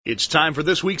It's time for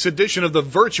this week's edition of the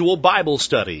Virtual Bible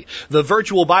Study. The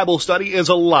Virtual Bible Study is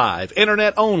a live,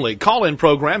 internet-only call-in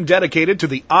program dedicated to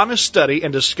the honest study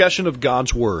and discussion of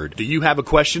God's Word. Do you have a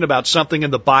question about something in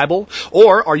the Bible?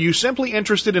 Or are you simply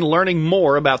interested in learning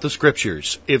more about the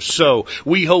Scriptures? If so,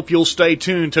 we hope you'll stay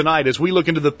tuned tonight as we look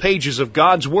into the pages of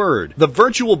God's Word. The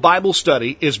Virtual Bible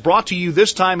Study is brought to you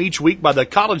this time each week by the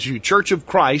College View Church of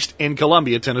Christ in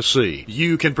Columbia, Tennessee.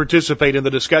 You can participate in the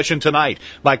discussion tonight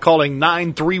by calling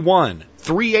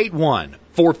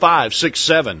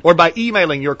 931-381-4567 or by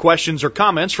emailing your questions or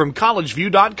comments from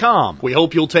collegeview.com. We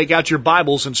hope you'll take out your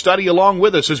Bibles and study along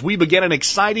with us as we begin an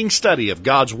exciting study of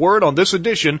God's Word on this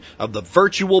edition of the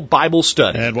Virtual Bible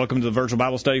Study. And welcome to the Virtual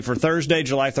Bible Study for Thursday,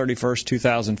 July 31st,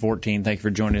 2014. Thank you for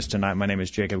joining us tonight. My name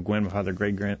is Jacob Gwynn. My father,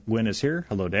 Greg Gwynn, is here.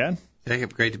 Hello, Dad.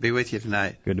 Jacob, great to be with you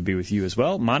tonight. Good to be with you as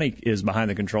well. Monty is behind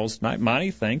the controls tonight.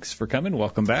 Monty, thanks for coming.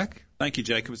 Welcome back. Thank you,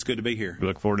 Jacob. It's good to be here. We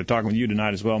look forward to talking with you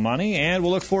tonight as well, Monty. And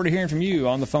we'll look forward to hearing from you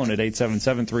on the phone at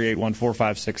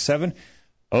 877-381-4567,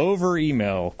 over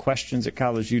email,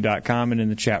 questions@collegeview.com, and in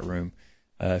the chat room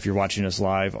if you're watching us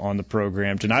live on the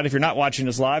program tonight. If you're not watching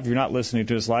us live, if you're not listening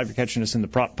to us live, you're catching us in the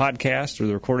podcast or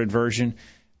the recorded version,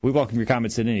 we welcome your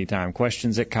comments at any time,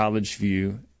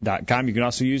 questions@collegeview.com. You can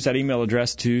also use that email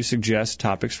address to suggest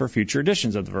topics for future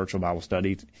editions of the Virtual Bible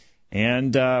Study.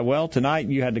 And, tonight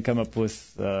you had to come up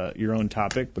with your own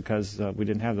topic because we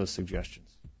didn't have those suggestions.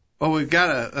 Well, we've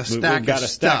got a stack. We've got a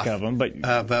stack of them,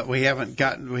 but we haven't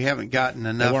gotten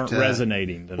enough. They weren't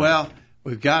resonating tonight. Well,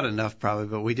 we've got enough probably,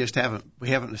 but we just haven't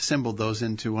assembled those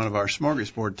into one of our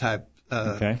smorgasbord type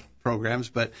programs.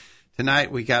 But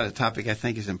tonight we got a topic I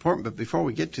think is important. But before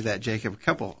we get to that, Jacob, a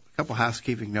couple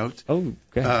housekeeping notes. Oh,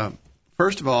 okay.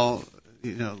 First of all,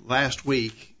 last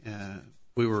week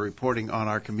we were reporting on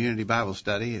our community Bible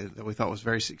study that we thought was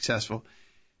very successful,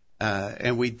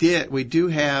 and we do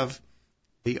have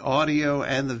the audio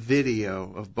and the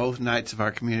video of both nights of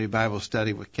our community Bible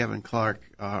study with Kevin Clark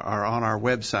are on our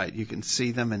website. You can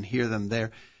see them and hear them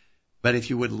there. But if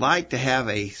you would like to have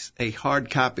a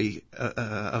hard copy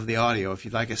of the audio, if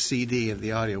you'd like a CD of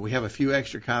the audio, we have a few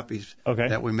extra copies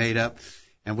that we made up,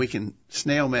 and we can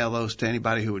snail mail those to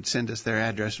anybody who would send us their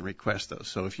address and request those.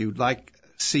 So if you'd like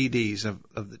CDs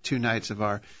of the two nights of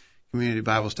our community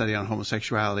Bible study on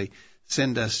homosexuality,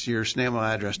 send us your snail mail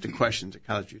address to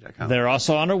questions@collegeview.com. They're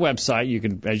also on our website, you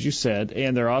can, as you said,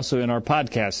 and they're also in our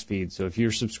podcast feed. So if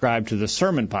you're subscribed to the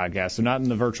Sermon Podcast, they're not in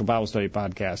the Virtual Bible Study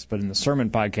podcast, but in the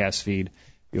Sermon Podcast feed,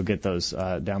 you'll get those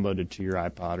downloaded to your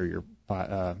iPod or your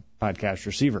podcast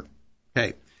receiver.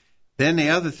 Okay. Then the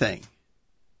other thing,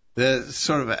 the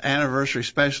sort of an anniversary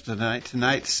special tonight.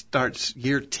 Tonight starts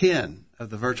year 10 of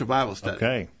the Virtual Bible Study.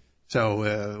 Okay.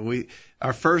 So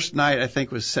our first night I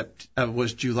think was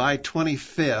July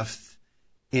 25th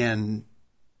in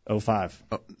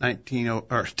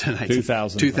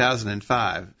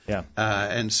 2005. Yeah.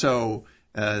 And so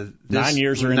 9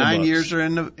 years are in the books. 9 years are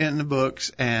in the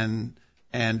books and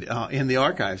in the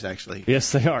archives actually.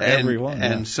 Yes, they are. Every one.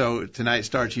 And so tonight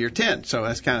starts year 10. So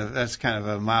that's kind of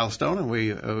a milestone, and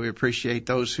we appreciate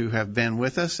those who have been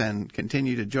with us and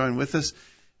continue to join with us.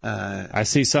 I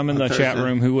see some in the chat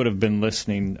room who would have been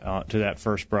listening to that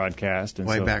first broadcast. And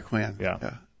way back when.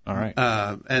 Yeah. All right.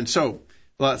 And so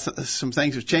some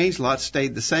things have changed, lots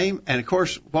stayed the same. And, of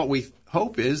course, what we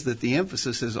hope is that the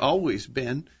emphasis has always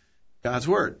been God's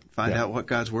Word. Find out what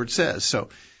God's Word says. So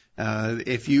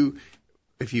if you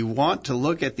want to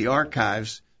look at the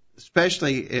archives,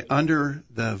 especially under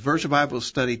the Virtual Bible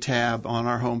Study tab on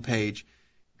our homepage,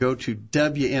 go to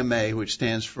WMA, which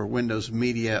stands for Windows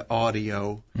Media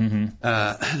Audio.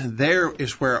 Mm-hmm. There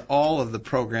is where all of the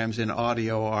programs in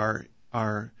audio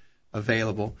are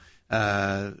available.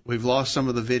 We've lost some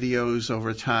of the videos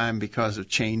over time because of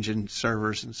change in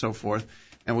servers and so forth,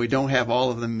 and we don't have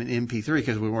all of them in MP3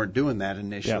 because we weren't doing that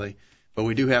initially. Yep. But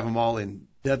we do have them all in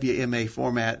WMA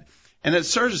format, and it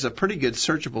serves as a pretty good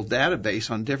searchable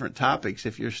database on different topics.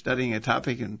 If you're studying a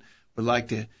topic and would like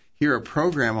to hear a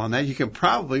program on that, you can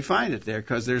probably find it there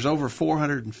because there's over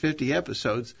 450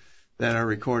 episodes that are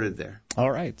recorded there. All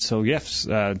right. So, yes,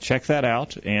 check that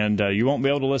out. And you won't be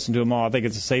able to listen to them all. I think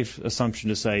it's a safe assumption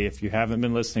to say if you haven't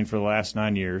been listening for the last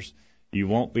 9 years, you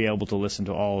won't be able to listen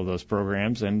to all of those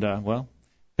programs. And,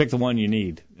 pick the one you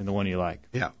need and the one you like.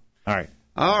 Yeah. All right.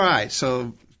 All right.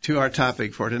 So, to our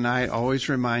topic for tonight, always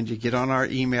remind you, get on our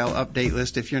email update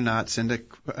list. If you're not, send a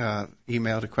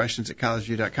email to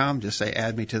questions@collegeview.com. Just say,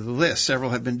 add me to the list.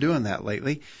 Several have been doing that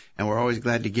lately, and we're always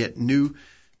glad to get new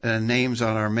names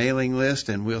on our mailing list,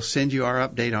 and we'll send you our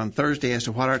update on Thursday as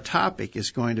to what our topic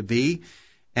is going to be.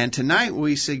 And tonight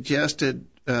we suggested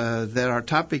that our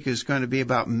topic is going to be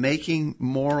about making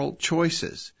moral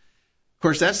choices. Of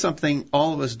course, that's something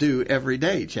all of us do every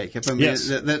day, Jacob. I mean, yes.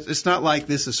 It's not like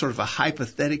this is sort of a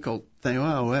hypothetical thing.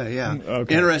 Oh, well, yeah,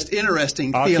 okay.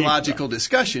 Interesting theological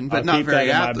discussion, but not very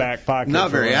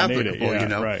applicable. Yeah, you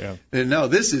know, right, yeah. No,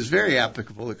 this is very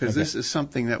applicable because this is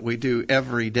something that we do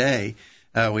every day.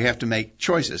 We have to make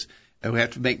choices. We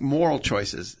have to make moral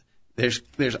choices.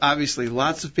 There's obviously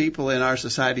lots of people in our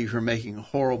society who are making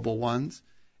horrible ones,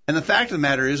 and the fact of the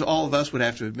matter is, all of us would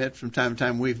have to admit from time to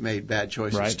time we've made bad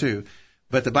choices too.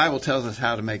 But the Bible tells us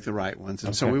how to make the right ones,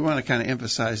 and so we want to kind of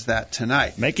emphasize that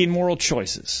tonight. Making moral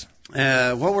choices.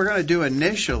 What we're going to do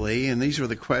initially, and these are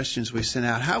the questions we sent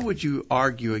out, how would you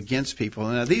argue against people?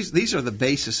 Now, these are the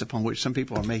basis upon which some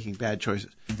people are making bad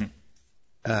choices.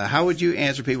 Mm-hmm. How would you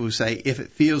answer people who say, if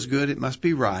it feels good, it must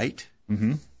be right?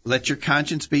 Mm-hmm. Let your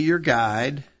conscience be your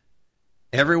guide.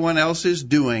 Everyone else is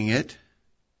doing it.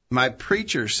 My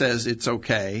preacher says it's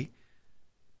okay.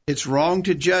 It's wrong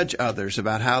to judge others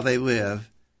about how they live,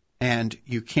 and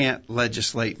you can't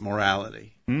legislate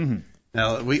morality. Mm-hmm.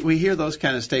 Now, we hear those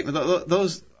kind of statements.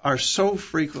 Those are so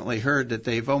frequently heard that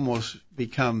they've almost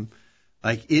become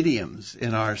like idioms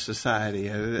in our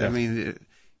society. I mean,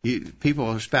 people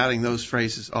are spouting those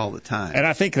phrases all the time. And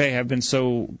I think they have been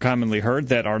so commonly heard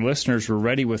that our listeners were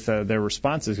ready with their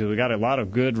responses, because we got a lot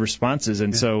of good responses.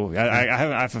 And so I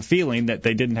have a feeling that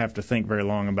they didn't have to think very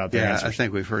long about their answers. I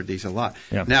think we've heard these a lot.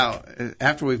 Yeah. Now,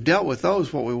 after we've dealt with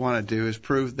those, what we want to do is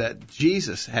prove that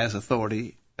Jesus has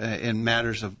authority in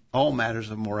all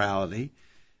matters of morality.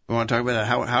 We want to talk about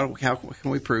how can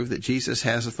we prove that Jesus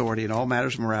has authority in all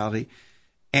matters of morality,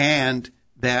 and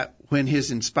that when his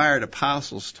inspired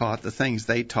apostles taught, the things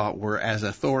they taught were as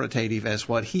authoritative as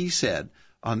what he said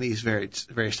on these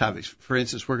various topics. For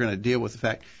instance, we're going to deal with the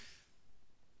fact,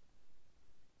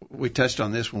 we touched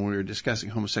on this when we were discussing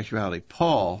homosexuality.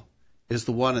 Paul is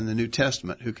the one in the New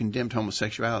Testament who condemned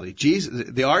homosexuality.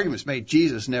 The argument's made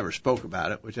Jesus never spoke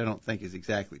about it, which I don't think is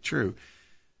exactly true.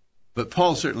 But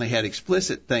Paul certainly had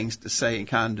explicit things to say in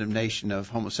condemnation of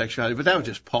homosexuality, but that was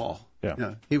just Paul. Yeah. You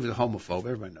know, he was a homophobe.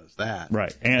 Everybody knows that.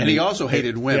 Right. And he also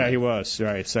hated women. Yeah, he was.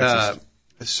 Right. Sexist.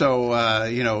 So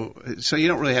you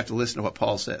don't really have to listen to what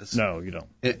Paul says. No, you don't.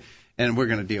 And we're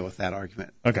going to deal with that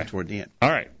argument toward the end. All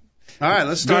right.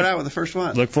 Let's start out with the first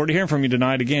one. Look forward to hearing from you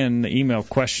tonight. Again, email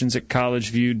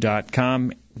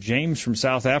questions@collegeview.com. James from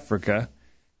South Africa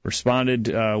responded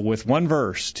with one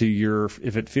verse to your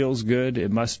 "if it feels good,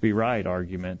 it must be right"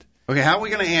 argument. Okay, how are we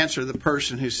going to answer the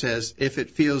person who says, if it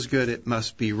feels good, it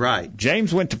must be right?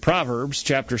 James went to Proverbs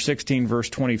chapter 16, verse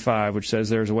 25, which says,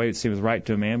 "There's a way that seemeth right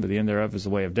to a man, but the end thereof is the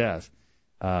way of death."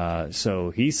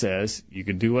 So he says, you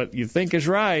can do what you think is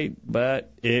right,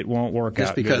 but it won't work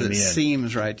out good in the end. Just because it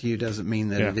seems right to you doesn't mean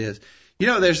that it is. You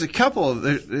know, there's a couple of...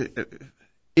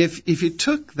 If you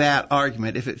took that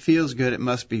argument, if it feels good, it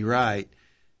must be right,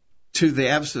 to the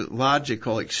absolute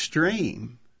logical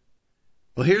extreme...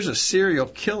 Well, here's a serial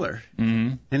killer,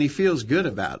 and he feels good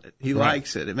about it. He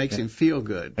likes it. It makes him feel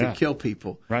good to kill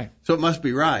people. Right. So it must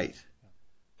be right.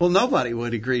 Well, nobody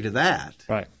would agree to that.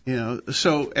 Right. You know,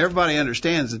 so everybody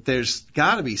understands that there's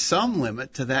got to be some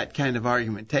limit to that kind of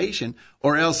argumentation,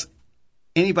 or else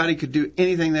anybody could do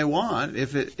anything they want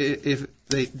if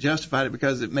they justified it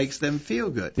because it makes them feel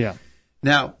good. Yeah.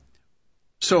 Now,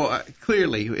 so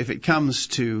clearly, if it comes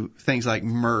to things like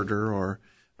murder or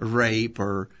rape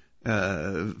or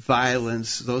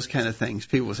violence, those kind of things,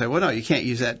 people will say, well, no, you can't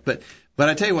use that. But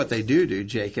I tell you what they do,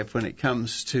 Jacob, when it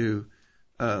comes to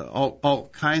all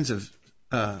kinds of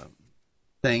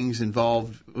things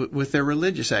involved with their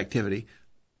religious activity.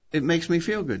 It makes me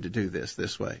feel good to do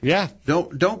this way. Yeah.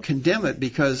 Don't condemn it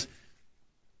because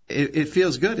it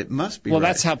feels good. It must be right. Well, right.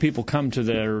 That's how people come to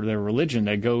their religion.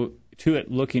 They go to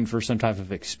it looking for some type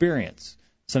of experience,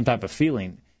 some type of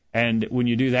feeling. And when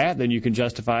you do that, then you can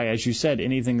justify, as you said,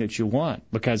 anything that you want.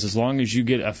 Because as long as you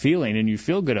get a feeling and you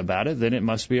feel good about it, then it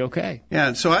must be okay. Yeah,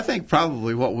 and so I think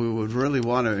probably what we would really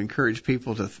want to encourage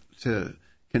people to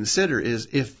consider is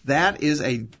if that is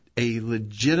a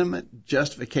legitimate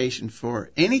justification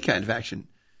for any kind of action,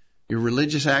 your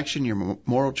religious action, your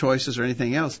moral choices, or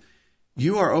anything else,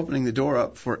 you are opening the door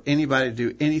up for anybody to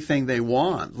do anything they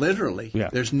want, literally. Yeah.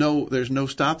 There's no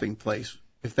stopping place.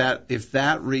 If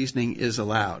that reasoning is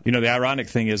allowed. You know, the ironic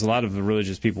thing is a lot of the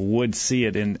religious people would see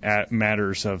it in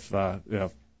matters of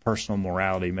personal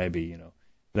morality, maybe, you know.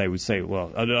 They would say,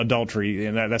 well, adultery,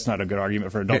 and that's not a good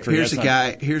argument for adultery.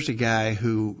 Here's a guy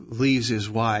who leaves his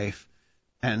wife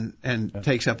and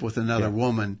takes up with another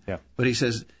woman, but he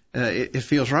says it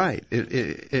feels right.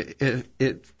 It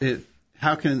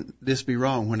how can this be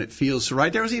wrong when it feels so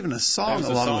right? There was even a song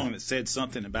that said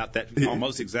something about that,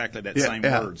 almost exactly that same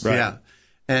words. Right. Yeah.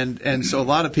 And so a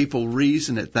lot of people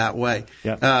reason it that way.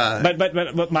 Yeah.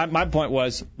 But my point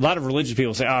was, a lot of religious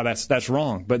people say, oh, that's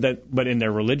wrong. But in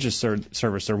their religious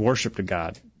service, their worship to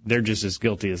God, they're just as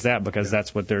guilty as that, because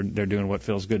that's what they're doing, what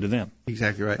feels good to them.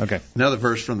 Exactly right. Okay. Another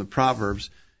verse from the Proverbs: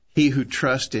 he who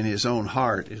trusts in his own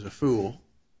heart is a fool.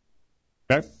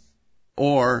 Okay.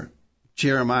 Or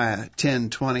Jeremiah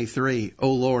 10:23,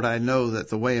 O Lord, I know that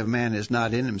the way of man is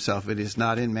not in himself. It is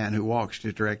not in man who walks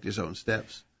to direct his own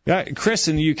steps. Yeah, Chris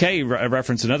in the UK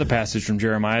referenced another passage from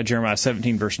Jeremiah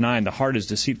 17, verse 9. The heart is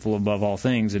deceitful above all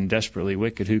things and desperately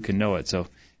wicked. Who can know it? So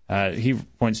he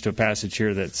points to a passage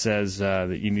here that says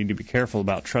that you need to be careful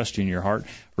about trusting your heart.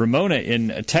 Ramona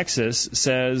in Texas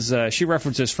says, she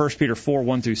references 1 Peter 4,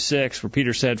 1 through 6, where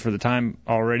Peter said, for the time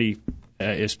already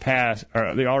is past,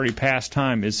 or the already past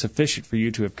time is sufficient for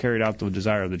you to have carried out the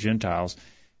desire of the Gentiles,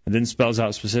 and then spells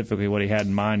out specifically what he had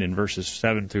in mind in verses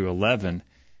 7 through 11.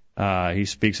 He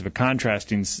speaks of a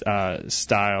contrasting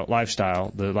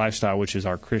lifestyle, the lifestyle which is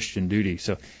our Christian duty.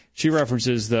 So she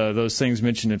references those things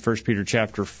mentioned in 1 Peter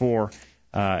chapter 4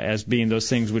 as being those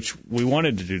things which we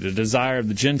wanted to do, the desire of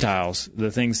the Gentiles,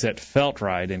 the things that felt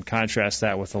right, and contrast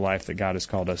that with the life that God has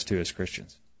called us to as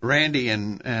Christians. Randy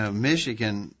in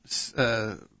Michigan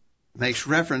makes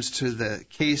reference to the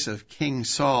case of King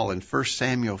Saul in 1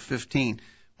 Samuel 15,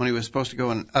 when he was supposed to go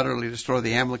and utterly destroy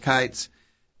the Amalekites,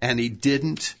 and he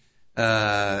didn't.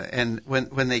 And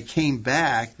when they came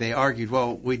back, they argued,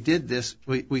 well, we did this,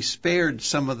 we spared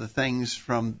some of the things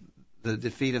from the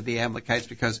defeat of the Amalekites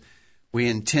because we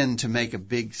intend to make a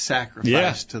big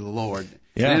sacrifice to the Lord.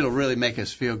 Yeah. And it'll really make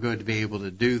us feel good to be able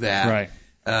to do that. Right.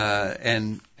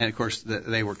 And of course,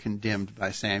 they were condemned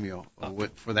by Samuel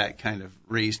for that kind of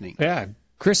reasoning. Yeah.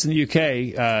 Chris in the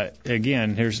UK,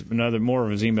 again, here's more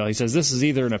of his email. He says, this is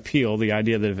either an appeal, the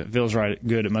idea that if it feels right,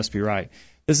 good, it must be right.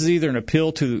 This is either an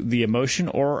appeal to the emotion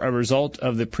or a result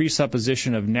of the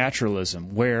presupposition of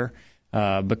naturalism, where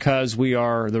because we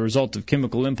are the result of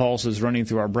chemical impulses running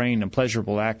through our brain, a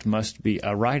pleasurable act must be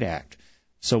a right act.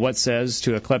 So what says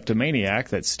to a kleptomaniac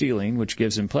that stealing, which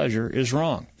gives him pleasure, is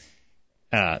wrong?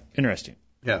 Interesting.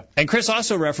 Yeah. And Chris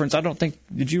also referenced,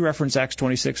 did you reference Acts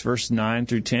 26, verse 9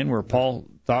 through 10, where Paul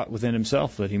thought within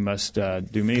himself that he must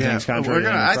do many things contrary to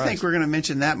Christ? I think we're going to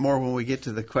mention that more when we get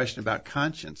to the question about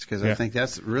conscience, because I think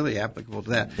that's really applicable to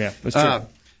that. Yeah, that's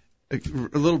true.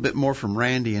 A little bit more from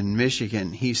Randy in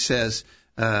Michigan. He says,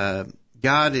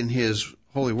 God in his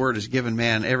holy word has given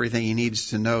man everything he needs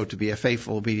to know to be a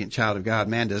faithful, obedient child of God.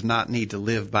 Man does not need to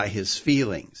live by his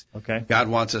feelings. Okay. God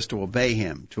wants us to obey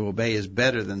him. To obey is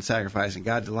better than sacrificing.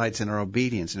 God delights in our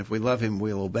obedience, and if we love him,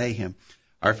 we'll obey him.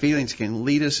 Our feelings can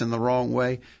lead us in the wrong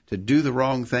way, to do the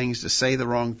wrong things, to say the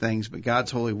wrong things, but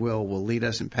God's holy will lead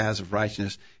us in paths of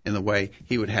righteousness in the way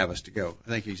he would have us to go. I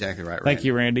think you're exactly right, Randy. Thank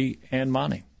you, Randy and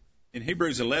Monty. In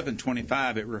Hebrews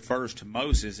 11:25, it refers to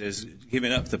Moses as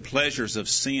giving up the pleasures of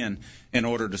sin in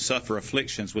order to suffer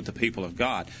afflictions with the people of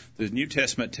God. The New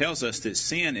Testament tells us that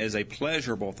sin is a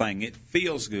pleasurable thing. It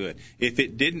feels good. If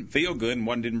it didn't feel good and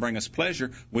one didn't bring us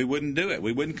pleasure, we wouldn't do it.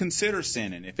 We wouldn't consider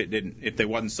sinning if there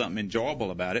wasn't something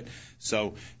enjoyable about it.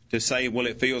 So to say, well,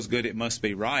 it feels good, it must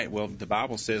be right. Well, the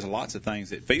Bible says lots of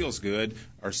things that feels good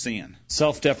are sin.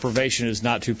 Self-deprivation is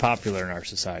not too popular in our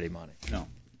society, Monty. No.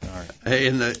 All right. Hey,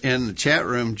 in the chat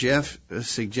room, Jeff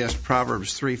suggests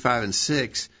Proverbs 3, 5, and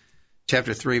 6.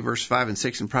 Chapter 3, verse 5 and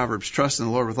 6 in Proverbs, trust in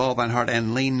the Lord with all thine heart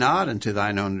and lean not unto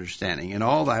thine own understanding. In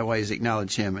all thy ways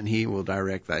acknowledge him, and he will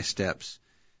direct thy steps.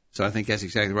 So I think that's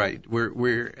exactly right.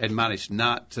 We're admonished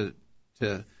not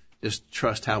to just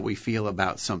trust how we feel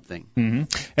about something.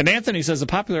 Mm-hmm. And Anthony says the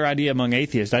popular idea among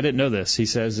atheists, I didn't know this, he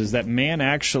says, is that man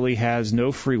actually has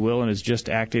no free will and is just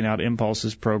acting out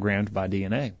impulses programmed by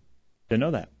DNA. Didn't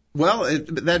know that. Well,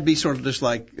 that'd be sort of just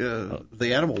like the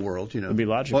animal world, you know. It'd be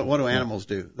logical. What do animals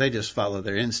do? They just follow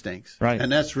their instincts. Right.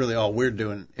 And that's really all we're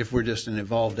doing. If we're just an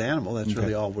evolved animal, that's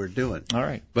really all we're doing. All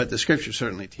right. But the Scriptures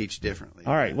certainly teach differently.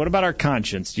 All right. What about our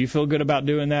conscience? Do you feel good about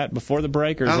doing that before the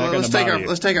break, or is that going to bother you?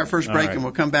 Let's take our first break, and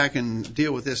we'll come back and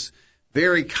deal with this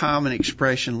very common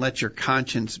expression, let your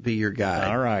conscience be your guide.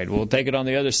 All right. We'll take it on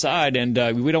the other side, and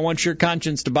we don't want your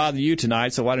conscience to bother you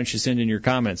tonight, so why don't you send in your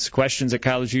comments? Questions at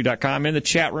collegeview.com, in the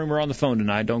chat room or on the phone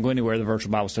tonight. Don't go anywhere. The virtual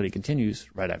Bible study continues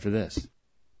right after this.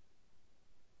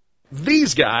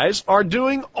 These guys are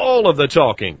doing all of the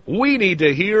talking. We need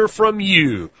to hear from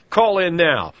you. Call in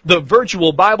now. The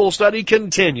virtual Bible study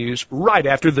continues right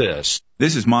after this.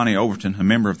 This is Monty Overton, a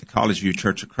member of the College View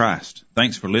Church of Christ.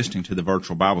 Thanks for listening to the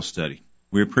virtual Bible study.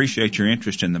 We appreciate your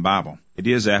interest in the Bible. It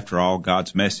is, after all,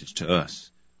 God's message to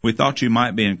us. We thought you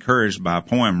might be encouraged by a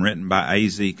poem written by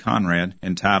A.Z. Conrad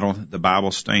entitled The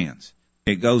Bible Stands.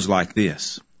 It goes like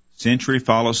this. Century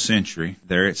follows century,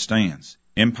 there it stands.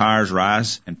 Empires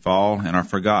rise and fall and are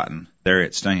forgotten, there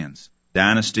it stands.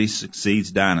 Dynasty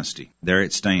succeeds dynasty, there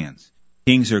it stands.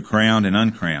 Kings are crowned and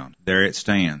uncrowned, there it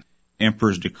stands.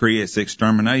 Emperors decree its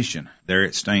extermination, there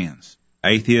it stands.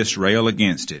 Atheists rail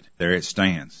against it, there it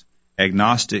stands.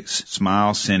 Agnostics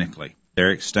smile cynically,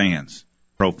 there it stands.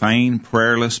 Profane,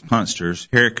 prayerless punsters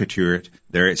caricature it,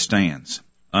 there it stands.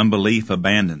 Unbelief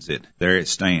abandons it, there it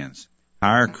stands.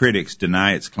 Higher critics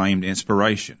deny its claimed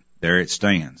inspiration, there it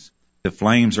stands. The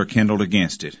flames are kindled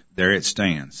against it, there it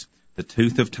stands. The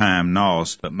tooth of time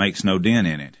gnaws but makes no dent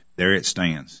in it, there it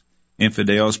stands.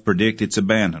 Infidels predict its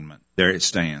abandonment, there it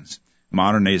stands.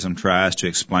 Modernism tries to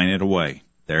explain it away,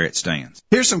 there it stands.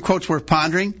 Here's some quotes worth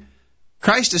pondering.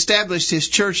 Christ established his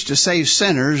church to save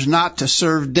sinners, not to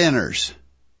serve dinners.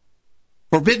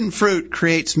 Forbidden fruit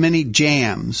creates many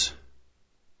jams.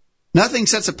 Nothing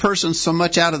sets a person so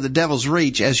much out of the devil's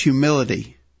reach as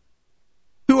humility.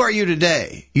 Who are you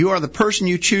today? You are the person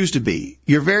you choose to be.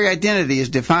 Your very identity is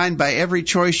defined by every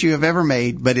choice you have ever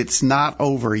made, but it's not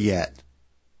over yet.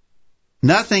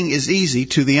 Nothing is easy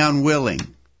to the unwilling.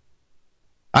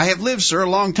 I have lived, sir, a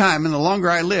long time, and the longer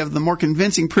I live, the more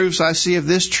convincing proofs I see of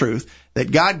this truth,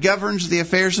 that God governs the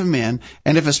affairs of men,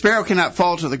 and if a sparrow cannot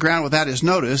fall to the ground without his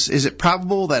notice, is it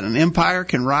probable that an empire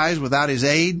can rise without his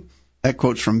aid? That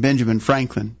quote's from Benjamin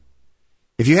Franklin.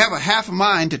 If you have a half a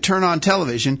mind to turn on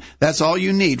television, that's all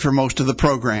you need for most of the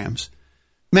programs.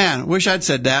 Man, I wish I'd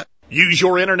said that. Use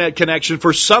your internet connection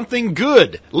for something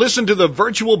good. Listen to the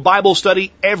virtual Bible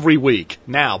study every week.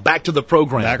 Now, back to the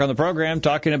program. Back on the program,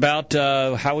 talking about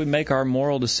how we make our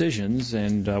moral decisions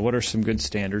and what are some good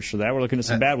standards for that. We're looking at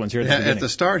some bad ones here at the beginning. At the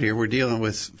start here, we're dealing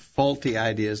with faulty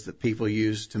ideas that people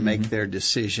use to make their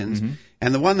decisions. Mm-hmm.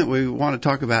 And the one that we want to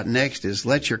talk about next is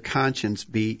let your conscience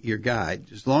be your guide.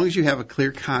 As long as you have a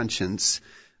clear conscience,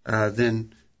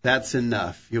 then that's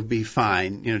enough. You'll be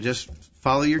fine. Just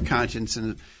follow your conscience.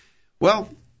 And well,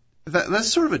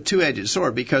 that's sort of a two-edged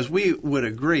sword, because we would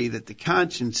agree that the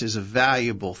conscience is a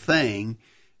valuable thing,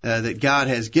 that God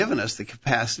has given us the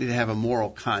capacity to have a moral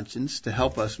conscience to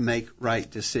help us make right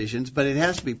decisions, but it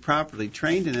has to be properly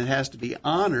trained and it has to be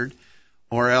honored,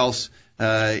 or else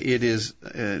it is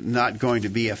not going to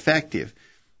be effective.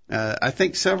 I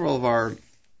think several of our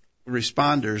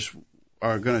responders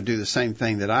are going to do the same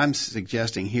thing that I'm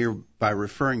suggesting here by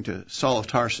referring to Saul of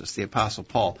Tarsus, the Apostle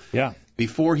Paul. Yeah.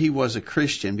 Before he was a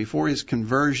Christian, before his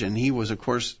conversion, he was, of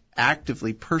course,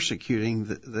 actively persecuting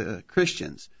the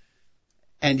Christians.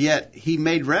 And yet he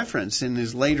made reference in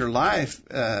his later life,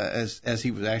 as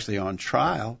he was actually on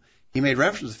trial, he made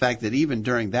reference to the fact that even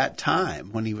during that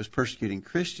time when he was persecuting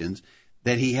Christians,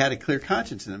 that he had a clear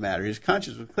conscience in the matter. His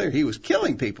conscience was clear. He was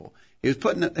killing people. He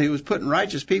was putting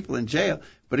righteous people in jail,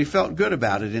 but he felt good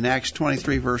about it. In Acts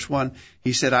 23, verse 1,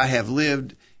 he said, I have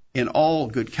lived in all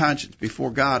good conscience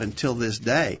before God until this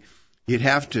day. You'd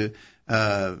have to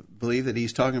believe that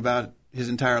he's talking about his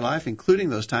entire life, including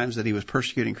those times that he was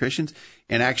persecuting Christians.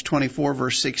 In Acts 24,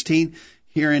 verse 16,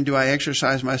 herein do I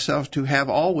exercise myself to have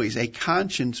always a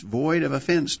conscience void of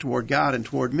offense toward God and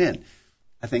toward men.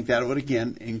 I think that would,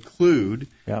 again, include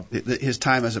his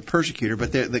time as a persecutor.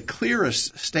 But the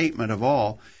clearest statement of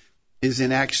all is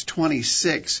in Acts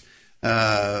 26,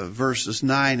 verses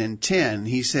 9 and 10.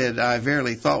 He said, I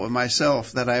verily thought with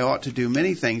myself that I ought to do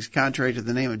many things contrary to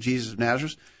the name of Jesus of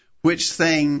Nazareth, which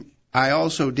thing I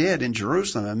also did in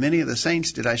Jerusalem, and many of the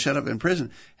saints did I shut up in prison,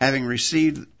 having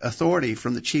received authority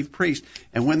from the chief priest.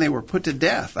 And when they were put to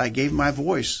death, I gave my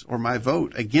voice or my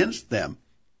vote against them.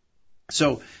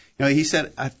 So, he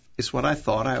said, it's what I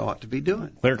thought I ought to be doing.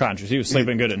 Clear conscience. He was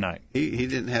sleeping good at night. He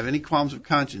didn't have any qualms of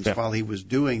conscience while he was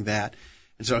doing that.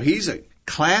 And so he's a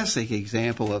classic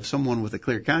example of someone with a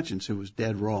clear conscience who was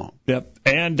dead wrong. Yep.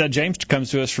 And James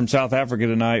comes to us from South Africa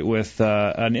tonight with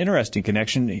an interesting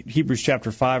connection, Hebrews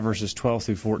chapter 5, verses 12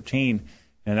 through 14.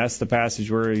 And that's the passage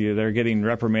where they're getting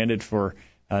reprimanded for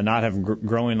not having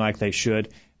growing like they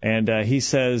should. And he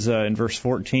says in verse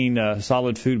 14,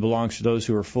 solid food belongs to those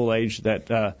who are full age,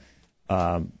 that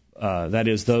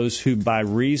is, those who by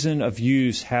reason of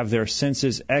use have their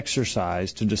senses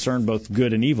exercised to discern both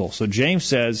good and evil. So James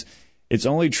says it's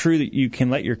only true that you can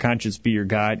let your conscience be your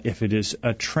guide if it is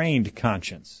a trained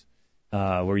conscience,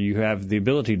 where you have the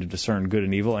ability to discern good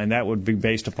and evil, and that would be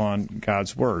based upon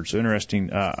God's Word. So interesting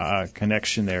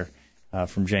connection there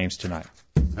from James tonight.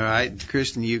 All right.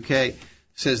 Christian UK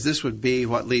says this would be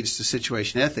what leads to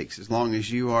situation ethics. As long as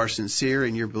you are sincere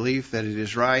in your belief that it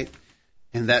is right,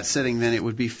 in that setting, then it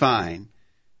would be fine.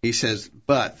 He says,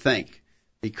 but think,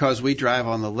 because we drive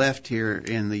on the left here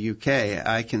in the UK,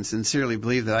 I can sincerely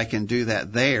believe that I can do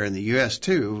that there in the US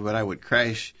too, but I would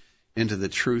crash into the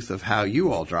truth of how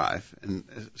you all drive. And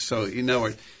so,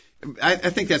 I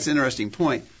think that's an interesting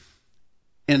point.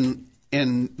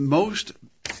 In most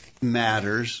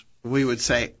matters, we would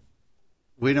say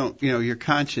we don't, your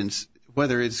conscience,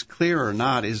 whether it's clear or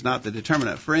not, is not the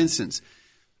determinant. For instance,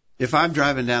 if I'm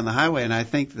driving down the highway and I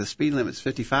think the speed limit's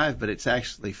 55, but it's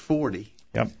actually 40.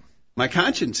 Yep. My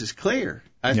conscience is clear.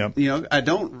 I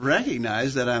don't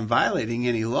recognize that I'm violating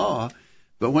any law,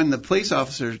 but when the police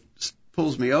officer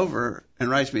pulls me over and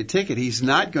writes me a ticket, he's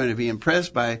not going to be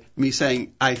impressed by me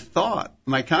saying, I thought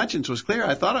my conscience was clear.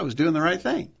 I thought I was doing the right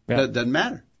thing. Yeah. It doesn't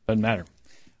matter. Doesn't matter.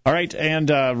 All right, and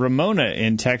Ramona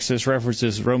in Texas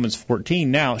references Romans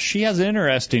 14. Now, she has an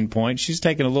interesting point. She's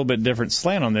taking a little bit different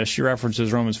slant on this. She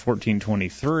references Romans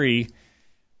 14:23.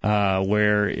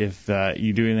 Where if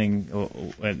you do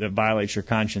anything that violates your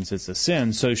conscience, it's a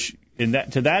sin. So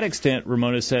to that extent,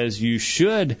 Ramona says you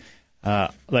should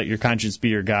let your conscience be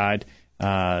your guide,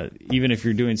 even if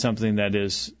you're doing something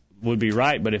that would be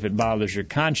right, but if it bothers your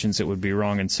conscience, it would be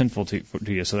wrong and sinful to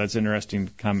you. So that's an interesting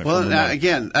comment. Well, now,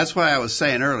 again, that's why I was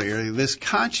saying earlier, this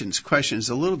conscience question is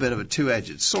a little bit of a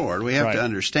two-edged sword. We have to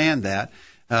understand that.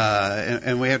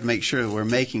 And we have to make sure that we're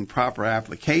making proper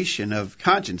application of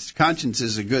conscience. Conscience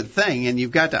is a good thing, and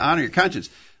you've got to honor your conscience.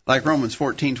 Like Romans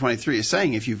 14:23 is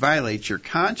saying, if you violate your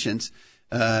conscience,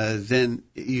 then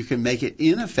you can make it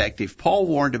ineffective. Paul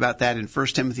warned about that in 1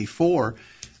 Timothy 4,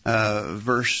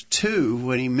 verse 2,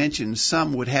 when he mentioned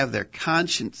some would have their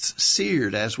conscience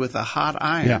seared as with a hot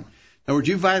iron. Yeah. In other words,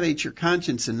 you violate your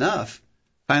conscience enough,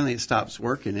 finally it stops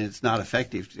working, and it's not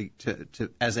effective to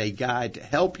as a guide to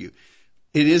help you.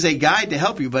 It is a guide to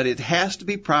help you, but it has to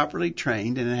be properly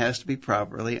trained and it has to be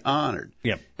properly honored.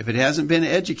 Yep. If it hasn't been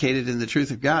educated in the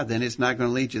truth of God, then it's not going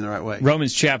to lead you in the right way.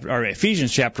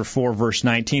 Ephesians chapter 4, verse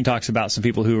 19 talks about some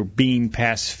people who are being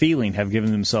past feeling have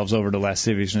given themselves over to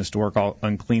lasciviousness to work all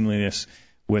uncleanliness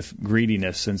with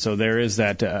greediness. And so there is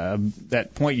that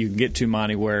point you can get to,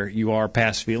 Monty, where you are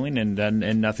past feeling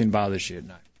and nothing bothers you at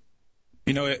night.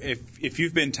 If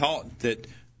you've been taught that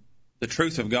the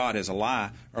truth of God is a lie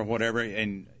or whatever,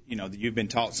 and you've been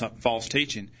taught some false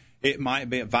teaching, it might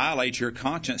violate your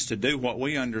conscience to do what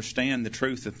we understand the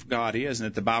truth of God is and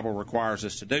that the Bible requires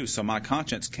us to do. So my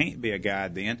conscience can't be a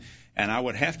guide then, and I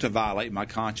would have to violate my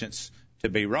conscience to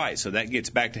be right. So that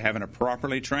gets back to having a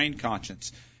properly trained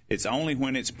conscience. It's only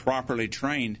when it's properly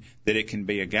trained that it can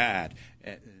be a guide.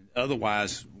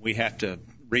 Otherwise, we have to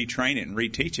retrain it and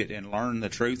reteach it and learn the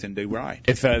truth and do right.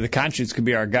 If the conscience could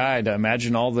be our guide,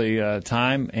 imagine all the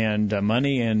time and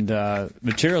money and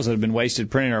materials that have been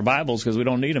wasted printing our Bibles because we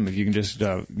don't need them if you can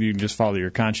just follow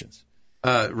your conscience.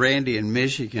 Randy in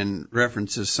Michigan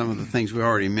references some of the things we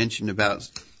already mentioned about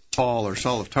Paul or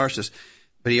Saul of Tarsus,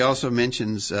 but he also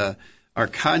mentions our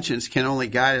conscience can only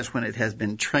guide us when it has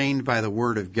been trained by the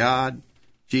Word of God.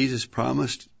 Jesus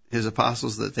promised his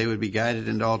apostles that they would be guided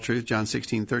into all truth. John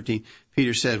 16:13.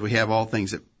 Peter said we have all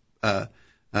things that,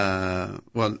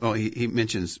 he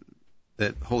mentions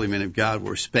that holy men of God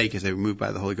were spake as they were moved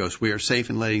by the Holy Ghost. We are safe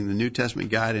in letting the New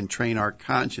Testament guide and train our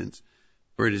conscience,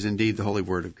 for it is indeed the holy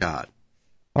word of God.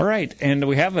 All right, and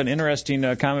we have an interesting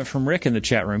comment from Rick in the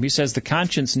chat room. He says the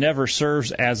conscience never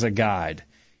serves as a guide.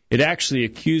 It actually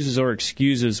accuses or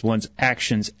excuses one's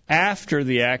actions after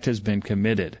the act has been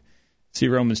committed. See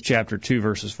Romans chapter 2,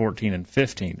 verses 14 and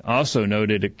 15. Also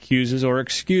noted, accuses or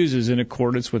excuses in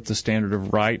accordance with the standard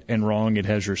of right and wrong it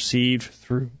has received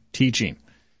through teaching.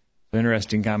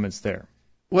 Interesting comments there.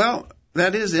 Well,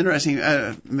 that is interesting.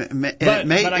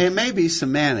 It may be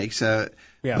semantics. But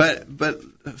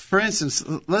for instance,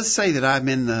 let's say that I'm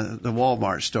in the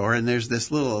Walmart store and there's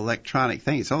this little electronic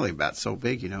thing. It's only about so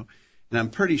big, and I'm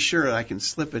pretty sure I can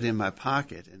slip it in my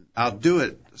pocket, and I'll do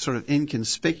it sort of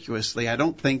inconspicuously. I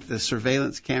don't think the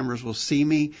surveillance cameras will see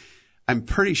me. I'm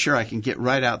pretty sure I can get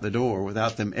right out the door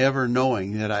without them ever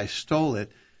knowing that I stole it.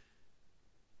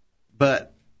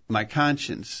 But my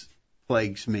conscience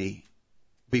plagues me.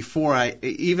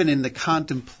 Even in the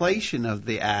contemplation of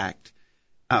the act,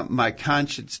 my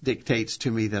conscience dictates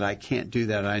to me that I can't do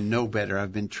that. I know better.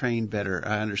 I've been trained better.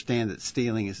 I understand that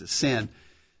stealing is a sin.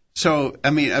 So,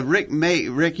 Rick,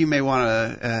 you may want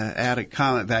to add a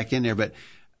comment back in there, but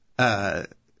I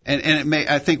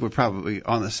think we're probably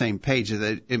on the same page.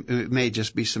 That it may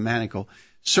just be semantical.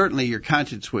 Certainly, your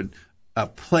conscience would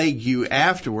plague you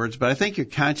afterwards, but I think your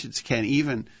conscience can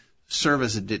even serve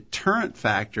as a deterrent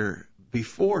factor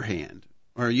beforehand.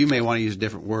 Or you may want to use a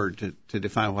different word to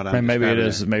define what I'm maybe it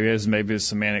is. Maybe a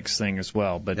semantics thing as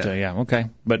well. But okay.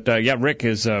 But Rick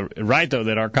is right though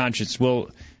that our conscience will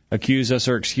accuse us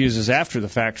or excuse us after the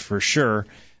fact for sure,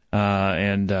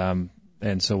 and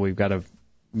so we've got to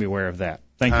be aware of that.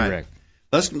 Thank you, Rick.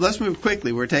 Let's move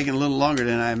quickly. We're taking a little longer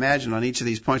than I imagined on each of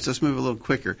these points. Let's move a little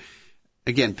quicker.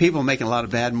 Again, people making a lot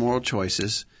of bad moral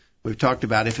choices. We've talked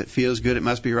about if it feels good, it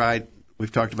must be right.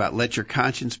 We've talked about let your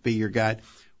conscience be your guide.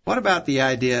 What about the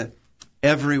idea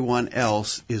everyone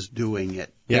else is doing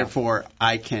it, therefore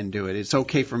I can do it? It's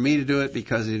okay for me to do it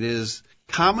because it is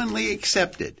commonly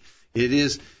accepted. It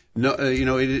is,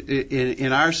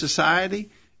 in our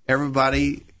society,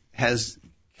 everybody has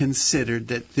considered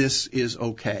that this is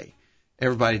okay.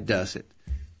 Everybody does it.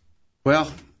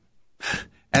 Well,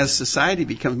 as society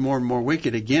becomes more and more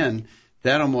wicked, again,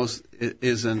 that almost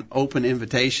is an open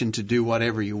invitation to do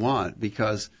whatever you want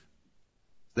because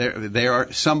there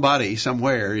are somebody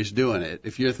somewhere is doing it.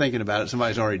 If you're thinking about it,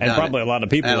 somebody's already done it. And probably a lot of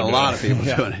people are doing it. And a lot of people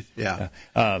doing it,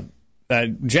 yeah.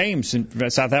 James in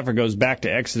South Africa goes back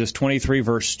to Exodus 23,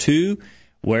 verse 2,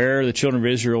 where the children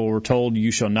of Israel were told,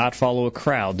 you shall not follow a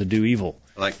crowd to do evil.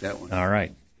 I like that one. All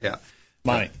right. Yeah.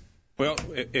 Monty. Well,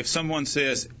 if someone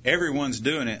says everyone's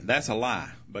doing it, that's a lie,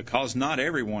 because not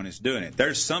everyone is doing it.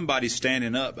 There's somebody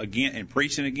standing up again and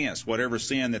preaching against whatever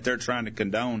sin that they're trying to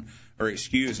condone or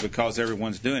excuse because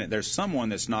everyone's doing it. There's someone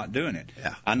that's not doing it.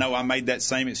 Yeah. I know I made that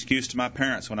same excuse to my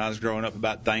parents when I was growing up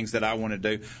about things that I want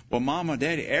to do. Well, Mom or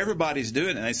Daddy, everybody's doing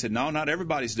it. And they said, no, not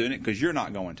everybody's doing it because you're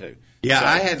not going to. Yeah, so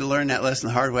I had to learn that lesson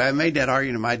the hard way. I made that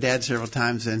argument to my dad several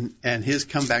times, and his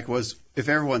comeback was, if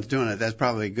everyone's doing it, that's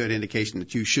probably a good indication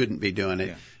that you shouldn't be doing it.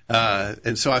 Yeah.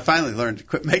 And so I finally learned to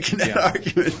quit making that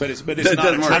argument. But it's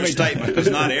not a true statement because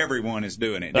not everyone is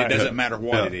doing it. It doesn't matter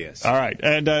what it is. All right.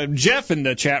 And Jeff in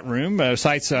the chat room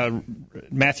cites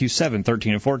Matthew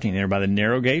 7:13 and 14 there, by the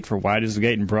narrow gate, for wide is the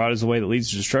gate and broad is the way that leads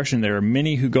to destruction. There are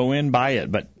many who go in by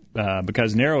it, but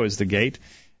because narrow is the gate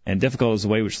and difficult is the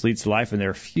way which leads to life, and there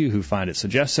are few who find it. So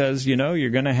Jeff says, you're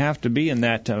going to have to be in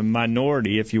that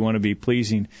minority if you want to be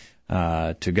pleasing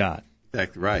to God.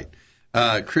 Exactly right.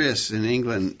 Chris in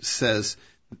England says,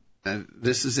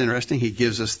 this is interesting. He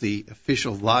gives us the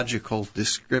official logical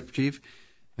descriptive.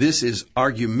 This is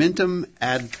argumentum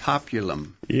ad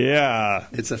populum. Yeah.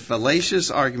 It's a fallacious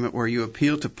argument where you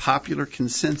appeal to popular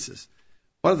consensus.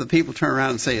 What if the people turn around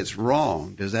and say it's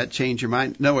wrong? Does that change your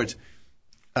mind? In other words,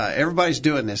 everybody's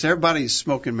doing this. Everybody's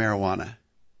smoking marijuana.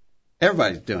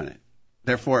 Everybody's doing it.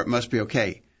 Therefore, it must be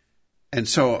okay. And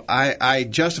so I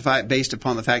justify it based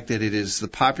upon the fact that it is the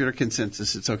popular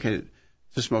consensus it's okay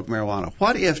to smoke marijuana.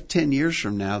 What if 10 years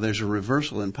from now there's a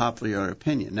reversal in popular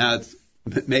opinion? Now,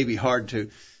 it may be hard to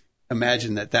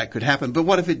imagine that could happen, but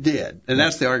what if it did? And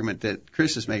that's the argument that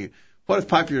Chris is making. What if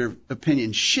popular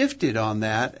opinion shifted on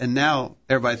that, and now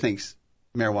everybody thinks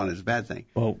marijuana is a bad thing?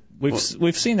 Well,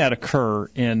 we've seen that occur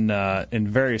in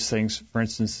various things. For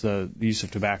instance, the use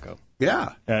of tobacco.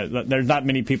 Yeah. There's not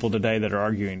many people today that are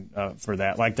arguing for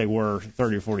that like they were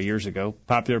 30 or 40 years ago.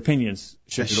 Popular opinions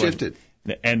shifted.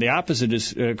 And the opposite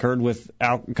has occurred with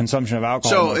consumption of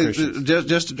alcohol. So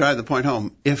just to drive the point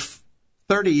home, if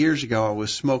 30 years ago I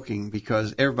was smoking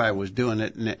because everybody was doing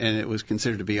it and it was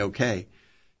considered to be okay,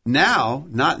 now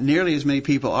not nearly as many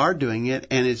people are doing it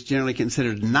and it's generally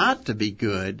considered not to be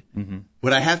good,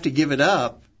 would I have to give it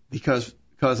up because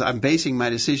I'm basing my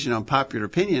decision on popular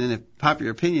opinion, and if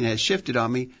popular opinion has shifted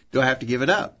on me, do I have to give it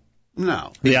up?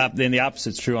 No. Then the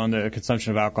opposite's true on the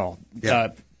consumption of alcohol. Yeah.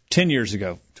 10 years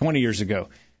ago, 20 years ago,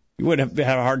 you would have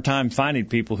had a hard time finding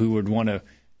people who would want to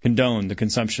condone the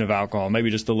consumption of alcohol, maybe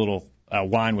just a little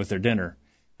wine with their dinner.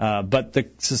 But the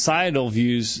societal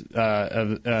views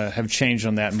have changed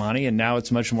on that, Monty, and now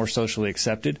it's much more socially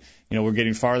accepted. We're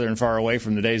getting farther and farther away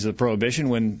from the days of Prohibition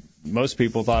when most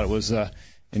people thought it was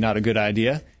not a good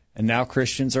idea, and now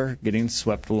Christians are getting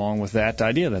swept along with that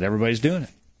idea that everybody's doing it.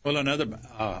 Well, another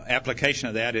application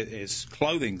of that is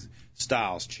clothing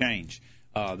styles change.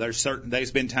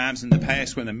 There's been times in the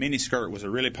past when the miniskirt was a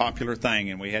really popular thing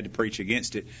and we had to preach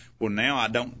against it. Well, now I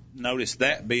don't notice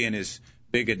that being as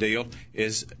big a deal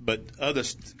but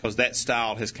others, because that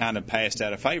style has kind of passed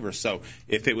out of favor. So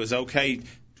if it was okay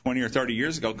 20 or 30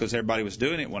 years ago because everybody was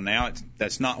doing it, well, now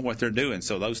that's not what they're doing.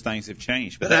 So those things have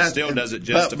changed. But that still doesn't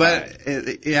justify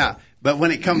it. Yeah. But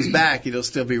when it comes back, it'll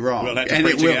still be wrong. We'll have to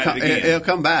preach again. It'll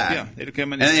come back. Yeah, it'll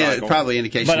come in the cycle. And probably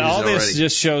indication But is all this already.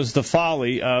 just shows the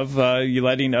folly of you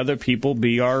letting other people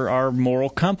be our moral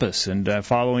compass and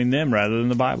following them rather than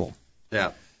the Bible.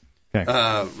 Yeah.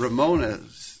 Okay. Ramona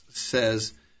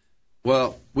says,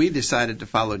 well, we decided to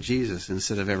follow Jesus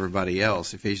instead of everybody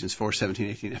else. Ephesians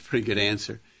 4:17-18, a pretty good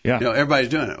answer. Yeah. Everybody's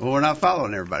doing it. Well, we're not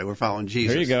following everybody. We're following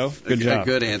Jesus. There you go. Good job. A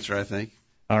good answer, I think.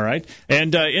 All right.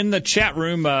 And in the chat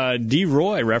room, D.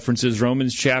 Roy references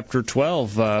Romans chapter 12,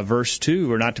 verse 2.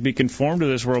 We're not to be conformed to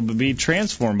this world, but be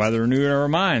transformed by the renewing of our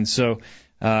minds. So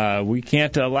we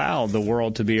can't allow the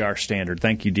world to be our standard.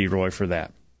 Thank you, D. Roy, for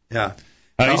that. Yeah.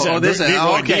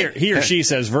 Okay. He or she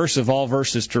says, verse of all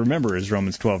verses to remember is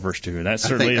Romans 12, verse 2. That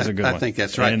certainly is a good one. I think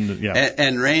that's right.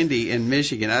 And Randy in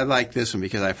Michigan, I like this one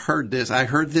because I've heard this. I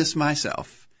heard this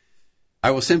myself. I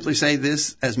will simply say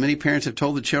this, as many parents have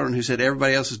told the children who said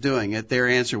everybody else is doing it, their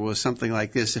answer was something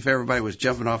like this: if everybody was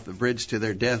jumping off the bridge to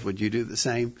their death, would you do the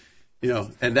same?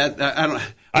 And that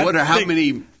I wonder how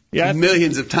many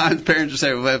millions of times parents would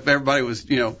say, well, if everybody was,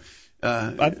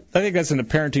 I think that's in the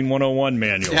Parenting 101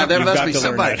 manual. Yeah, there must be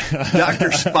somebody. Dr.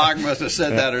 Spock must have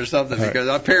said that or something, because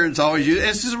our parents always use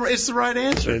it. It's the right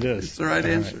answer. It is. It's the right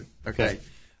answer. Right. Okay.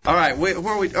 All right.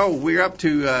 We're up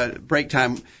to break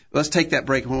time. Let's take that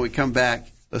break. When we come back,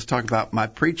 let's talk about my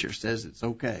preacher says it's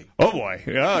okay. Oh, boy.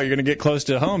 Yeah, you're going to get close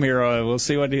to home here. We'll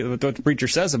see what the preacher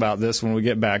says about this when we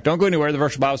get back. Don't go anywhere. The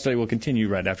Virtual Bible Study will continue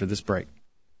right after this break.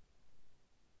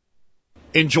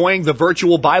 Enjoying the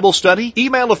virtual Bible study?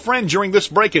 Email a friend during this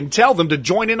break and tell them to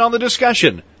join in on the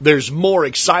discussion. There's more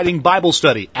exciting Bible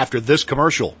study after this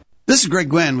commercial. This is Greg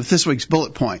Gwynn with this week's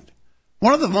Bullet Point.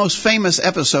 One of the most famous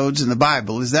episodes in the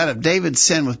Bible is that of David's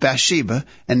sin with Bathsheba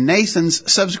and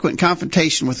Nathan's subsequent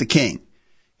confrontation with the king.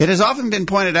 It has often been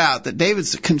pointed out that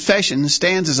David's confession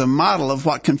stands as a model of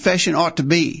what confession ought to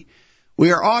be.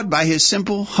 We are awed by his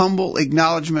simple, humble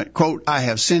acknowledgement, quote, I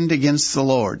have sinned against the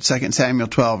Lord, 2 Samuel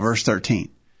 12, verse 13.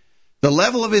 The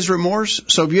level of his remorse,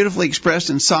 so beautifully expressed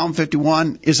in Psalm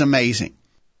 51, is amazing.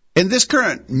 In this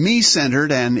current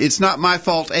me-centered and it's not my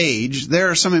fault age, there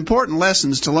are some important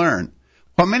lessons to learn.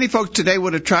 While many folks today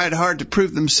would have tried hard to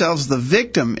prove themselves the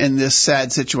victim in this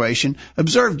sad situation,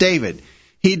 observe David.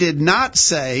 He did not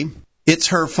say, it's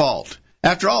her fault.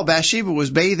 After all, Bathsheba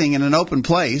was bathing in an open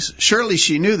place. Surely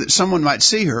she knew that someone might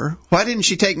see her. Why didn't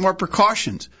she take more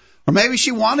precautions? Or maybe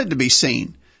she wanted to be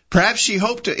seen. Perhaps she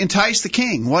hoped to entice the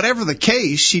king. Whatever the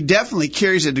case, she definitely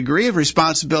carries a degree of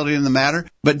responsibility in the matter,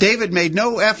 but David made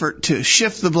no effort to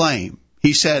shift the blame.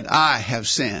 He said, I have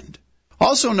sinned.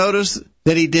 Also notice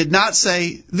that he did not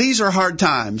say, these are hard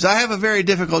times. I have a very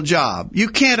difficult job. You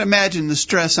can't imagine the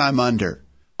stress I'm under.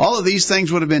 All of these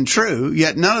things would have been true,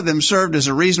 yet none of them served as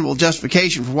a reasonable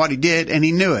justification for what he did, and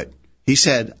he knew it. He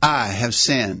said, I have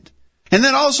sinned. And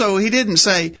then also, he didn't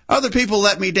say, other people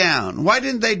let me down. Why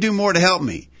didn't they do more to help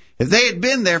me? If they had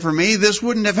been there for me, this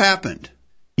wouldn't have happened.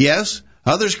 Yes,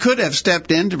 others could have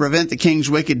stepped in to prevent the king's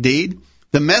wicked deed.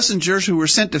 The messengers who were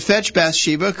sent to fetch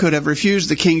Bathsheba could have refused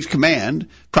the king's command,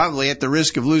 probably at the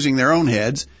risk of losing their own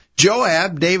heads.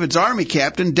 Joab, David's army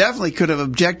captain, definitely could have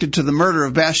objected to the murder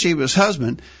of Bathsheba's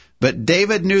husband, but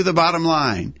David knew the bottom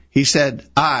line. He said,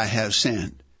 I have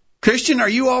sinned. Christian, are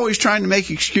you always trying to make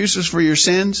excuses for your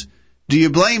sins? Do you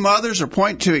blame others or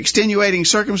point to extenuating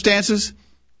circumstances?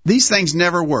 These things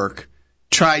never work.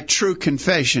 Try true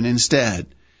confession instead.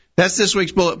 That's this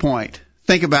week's bullet point.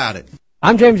 Think about it.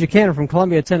 I'm James Buchanan from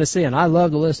Columbia, Tennessee, and I love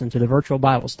to listen to the Virtual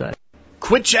Bible Study.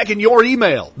 Quit checking your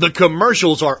email. The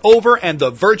commercials are over and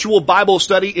the virtual Bible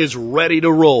study is ready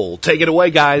to roll. Take it away,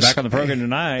 guys. Back on the program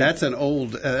tonight. That's an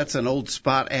old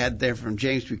spot ad there from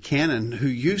James Buchanan, who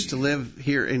used to live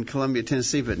here in Columbia,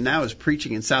 Tennessee, but now is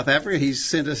preaching in South Africa. He's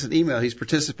sent us an email. He's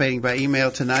participating by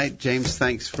email tonight. James,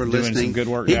 thanks for listening. Doing some good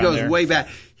work He down goes there. way back.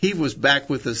 He was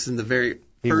back with us in the very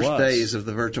first days of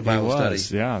the virtual Bible study.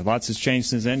 Yeah, lots has changed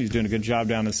since then. He's doing a good job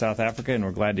down in South Africa, and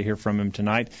we're glad to hear from him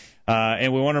tonight.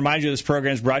 And we want to remind you this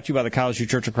program is brought to you by the College View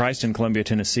Church of Christ in Columbia,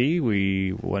 Tennessee.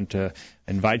 We want to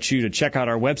invite you to check out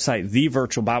our website,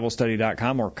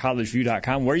 thevirtualbiblestudy.com or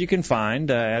collegeview.com, where you can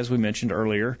find, as we mentioned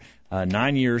earlier,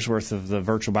 9 years worth of the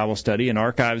virtual Bible study and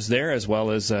archives there, as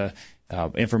well as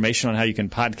information on how you can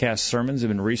podcast sermons that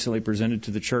have been recently presented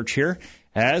to the church here,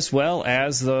 as well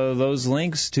as those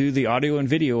links to the audio and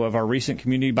video of our recent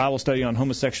community Bible study on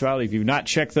homosexuality. If you've not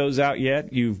checked those out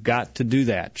yet, you've got to do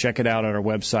that. Check it out at our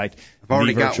website. I've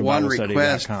already got one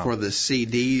request for the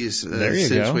CDs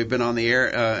since we've been on the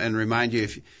air, and remind you,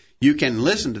 if you can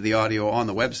listen to the audio on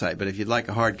the website, but if you'd like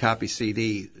a hard copy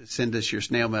CD, send us your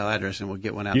snail mail address and we'll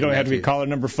get one out. You don't have to be caller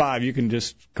number 5. You can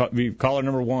just be caller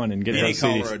number 1 and get those CDs.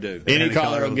 Any caller will do. Any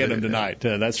caller will get them tonight.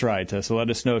 That's right. So let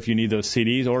us know if you need those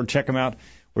CDs, or check them out,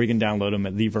 or you can download them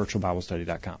at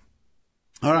thevirtualbiblestudy.com.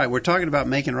 All right, we're talking about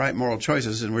making right moral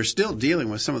choices, and we're still dealing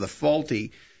with some of the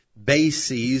faulty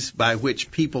bases by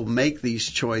which people make these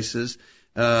choices.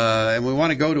 And we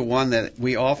want to go to one that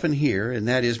we often hear, and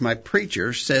that is, my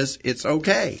preacher says it's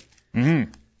okay.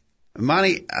 Mm-hmm.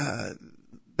 Monty,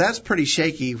 that's pretty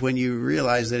shaky when you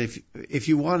realize that if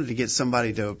you wanted to get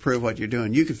somebody to approve what you're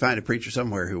doing, you could find a preacher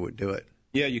somewhere who would do it.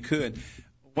 Yeah, you could.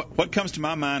 What comes to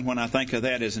my mind when I think of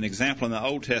that is an example in the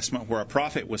Old Testament where a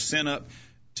prophet was sent up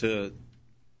to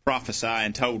prophesy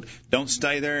and told, don't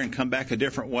stay there and come back a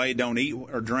different way. Don't eat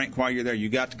or drink while you're there. You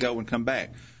got to go and come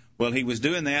back. Well, he was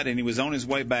doing that, and he was on his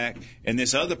way back, and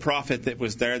this other prophet that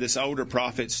was there, this older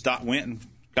prophet, went and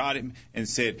got him and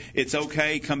said, it's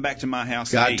okay, come back to my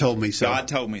house. God told me so. God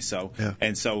told me so. Yeah.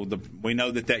 And so we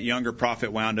know that younger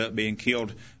prophet wound up being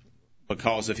killed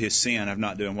because of his sin of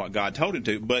not doing what God told him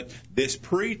to. But this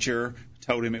preacher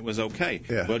told him it was okay.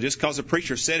 Yeah. Well, just because a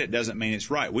preacher said it doesn't mean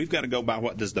it's right. We've got to go by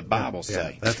what does the Bible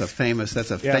say. That's a famous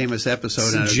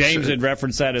episode. So James had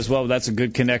referenced that as well. That's a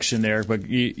good connection there. But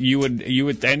you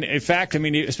would, and in fact, I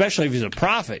mean, especially if he's a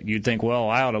prophet, you'd think, well,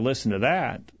 I ought to listen to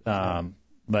that.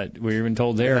 But we're even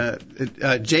told there.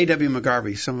 J.W.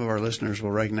 McGarvey, some of our listeners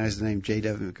will recognize the name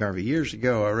J.W. McGarvey. Years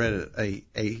ago, I read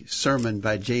a sermon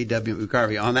by J.W.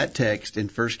 McGarvey on that text in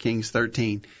 1 Kings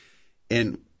 13,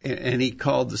 and he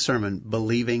called the sermon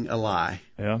 "Believing a Lie."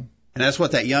 Yeah. And that's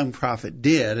what that young prophet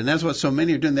did, and that's what so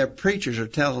many are doing. Their preachers are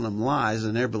telling them lies,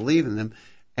 and they're believing them,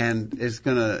 and it's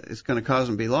gonna cause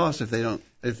them to be lost if they don't.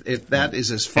 If that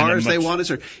is as far as they want to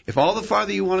search. If all the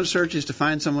farther you want to search is to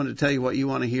find someone to tell you what you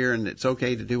want to hear, and it's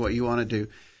okay to do what you want to do,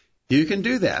 you can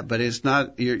do that. But it's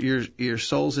not your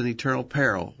soul's in eternal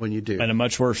peril when you do. And a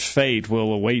much worse fate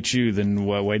will await you than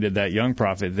what awaited that young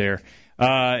prophet there.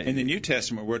 In the New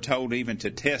Testament, we're told even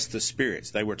to test the spirits.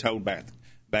 They were told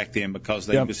back then because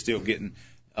they was still getting.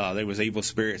 There was evil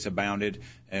spirits abounded,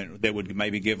 and that would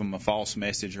maybe give them a false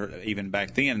message, or even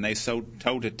back then. And they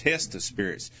told to test the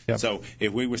spirits. Yep. So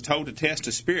if we was told to test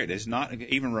a spirit, it's not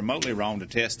even remotely wrong to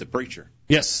test the preacher.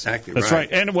 Yes, exactly that's right.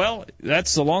 And well,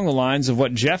 that's along the lines of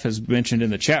what Jeff has mentioned in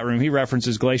the chat room. He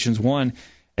references Galatians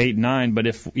 1:8-9.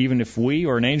 But even if we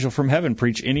or an angel from heaven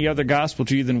preach any other gospel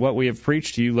to you than what we have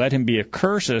preached to you, let him be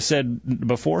accursed. I said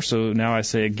before, so now I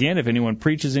say again, if anyone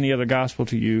preaches any other gospel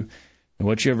to you and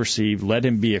what you have received, let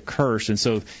him be accursed. And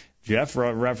so Jeff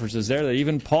references there that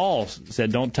even Paul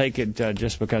said, don't take it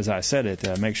just because I said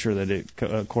it. Make sure that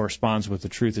it corresponds with the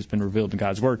truth that's been revealed in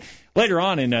God's Word. Later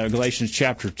on in Galatians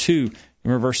chapter 2,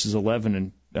 remember verses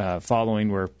 11 and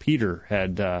following, where Peter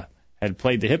had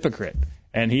played the hypocrite,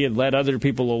 and he had led other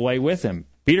people away with him.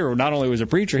 Peter not only was a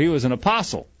preacher, he was an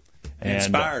apostle.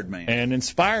 Inspired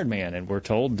man. And we're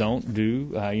told don't do,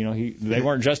 they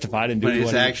weren't justified in doing what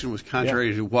his action was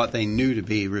contrary to what they knew to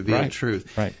be revealed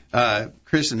truth. Right.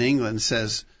 Chris in England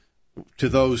says to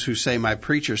those who say, my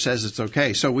preacher says it's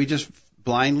okay. So we just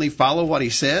blindly follow what he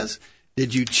says?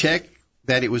 Did you check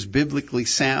that it was biblically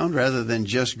sound rather than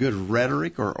just good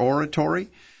rhetoric or oratory?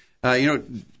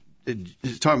 Talking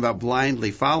about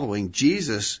blindly following,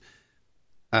 Jesus,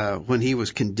 when he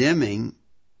was condemning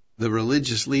the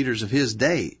religious leaders of his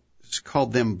day,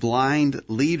 called them blind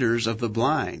leaders of the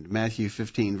blind, Matthew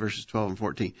 15, verses 12 and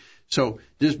 14. So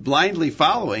just blindly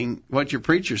following what your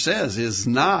preacher says is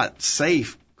not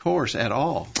safe course at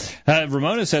all.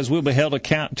 Ramona says we'll be held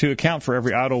to account for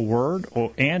every idle word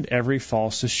and every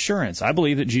false assurance. I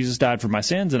believe that Jesus died for my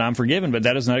sins and I'm forgiven, but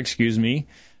that does not excuse me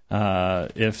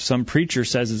if some preacher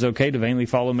says it's okay to vainly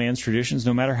follow man's traditions,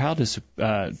 no matter how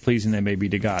displeasing they may be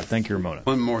to God. Thank you, Ramona.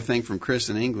 One more thing from Chris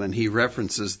in England. He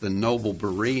references the noble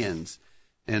Bereans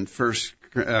in Acts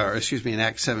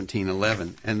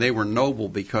 17:11, and they were noble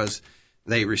because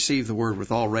they received the word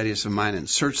with all readiness of mind and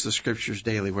searched the scriptures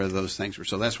daily whether those things were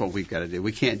so. That's what we've got to do.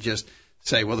 We can't just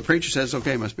say, well, the preacher says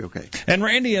okay, it must be okay. And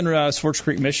Randy in Swartz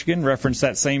Creek, Michigan, referenced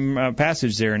that same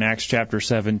passage there in Acts chapter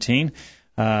 17.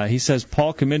 He says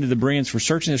Paul commended the Bereans for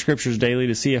searching the scriptures daily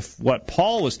to see if what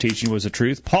Paul was teaching was the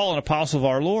truth. Paul, an apostle of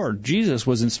our Lord Jesus,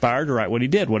 was inspired to write what he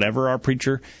did. Whatever our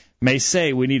preacher may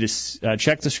say, we need to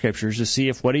check the scriptures to see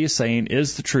if what he is saying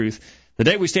is the truth. The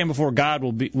day we stand before God,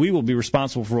 we will be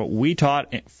responsible for what we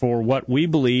taught, for what we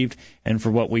believed, and for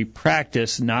what we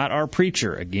practiced, not our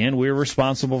preacher. Again, we're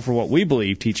responsible for what we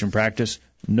believe, teach, and practice.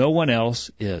 No one else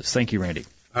is. Thank you, Randy.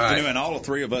 All right. And all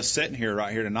three of us sitting here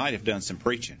right here tonight have done some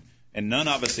preaching. And none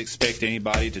of us expect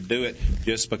anybody to do it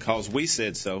just because we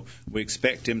said so. We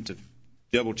expect him to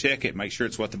double-check it, make sure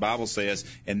it's what the Bible says,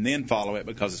 and then follow it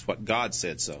because it's what God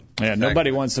said so. Yeah,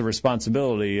 nobody wants the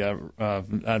responsibility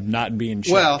of not being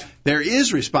checked. Well, there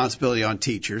is responsibility on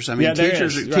teachers. I mean,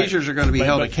 teachers are going to be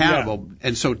held accountable,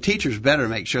 and so teachers better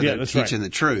make sure they're teaching the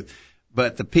truth.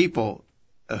 But the people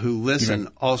who listen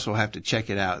also have to check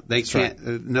it out. They can't.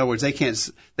 In other words, they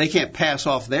can't pass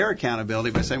off their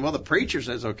accountability by saying, "Well, the preacher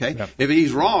says okay. Yep. If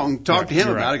he's wrong, talk to him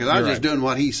about it because I'm just doing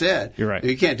what he said." You're right.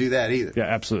 You can't do that either. Yeah,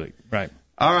 absolutely right.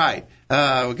 All right.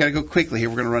 We've got to go quickly here.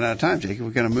 We're going to run out of time, Jacob.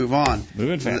 We're going to move on.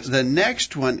 Moving fast. The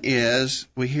next one is,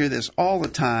 we hear this all the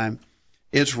time,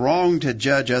 it's wrong to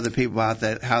judge other people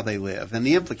about how they live. And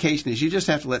the implication is you just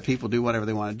have to let people do whatever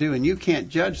they want to do, and you can't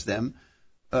judge them.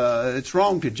 It's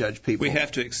wrong to judge people. We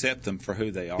have to accept them for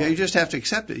who they are. Yeah, you just have to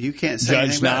accept it. You can't say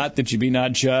anything Judge about not, that you be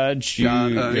not judged.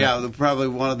 Probably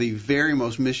one of the very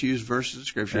most misused verses of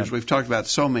Scriptures. We've talked about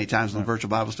so many times in the Virtual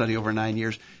Bible Study over 9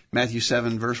 years. Matthew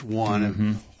 7, verse 1,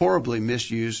 a horribly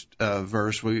misused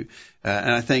verse. And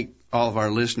I think all of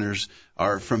our listeners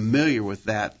are familiar with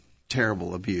that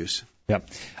terrible abuse. Yep.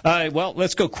 Well,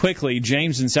 let's go quickly.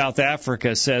 James in South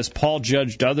Africa says Paul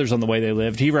judged others on the way they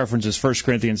lived. He references 1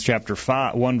 Corinthians chapter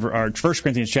 5, where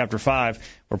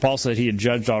Paul said he had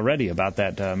judged already about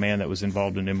that man that was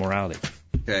involved in immorality.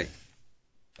 Okay.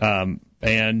 And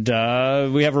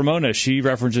we have Ramona. She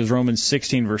references Romans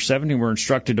 16, verse 17. We're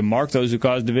instructed to mark those who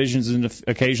cause divisions and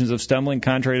occasions of stumbling,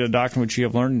 contrary to the doctrine which you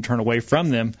have learned, and turn away from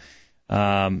them.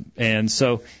 And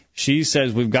so she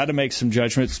says we've got to make some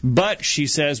judgments, but she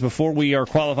says before we are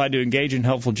qualified to engage in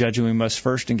helpful judging, we must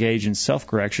first engage in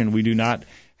self-correction. We do not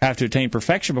have to attain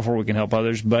perfection before we can help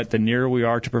others, but the nearer we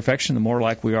are to perfection, the more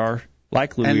likely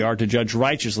we are to judge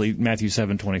righteously, Matthew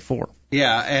 7:24.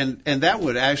 Yeah, and that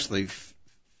would actually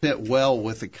fit well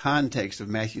with the context of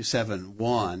Matthew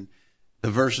 7:1.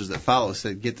 The verses that follow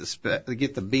said, get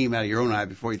the beam out of your own eye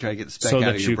before you try to get the speck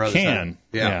out of your brother's eye. So that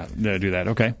you can do that.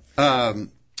 Okay.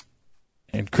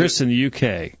 And Chris in the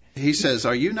UK. He says,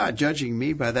 are you not judging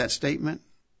me by that statement?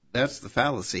 That's the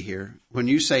fallacy here. When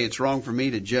you say it's wrong for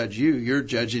me to judge you, you're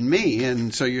judging me.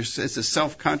 And so it's a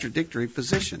self-contradictory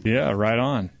position. Yeah, right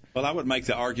on. Well, I would make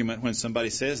the argument when somebody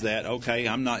says that, okay,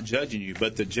 I'm not judging you,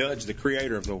 but the judge, the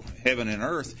creator of the heaven and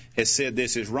earth, has said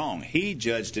this is wrong. He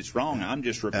judged it's wrong. I'm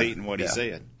just repeating what he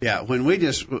said. Yeah,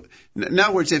 in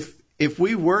other words, if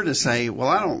we were to say,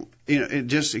 well,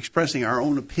 just expressing our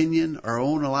own opinion, our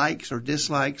own likes or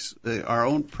dislikes, our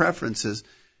own preferences,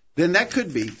 then that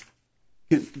could be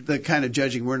the kind of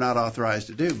judging we're not authorized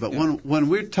to do. But when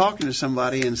we're talking to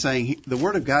somebody and saying the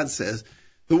Word of God says,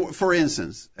 for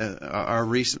instance, our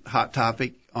recent hot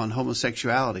topic on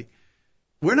homosexuality,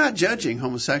 we're not judging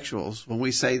homosexuals when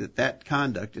we say that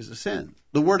conduct is a sin.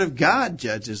 The Word of God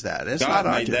judges that. It's God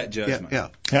not made that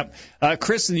judgment. Yep.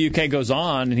 Chris in the UK goes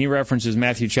on, and he references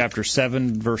Matthew chapter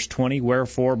 7, verse 20,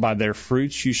 wherefore by their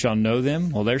fruits you shall know them.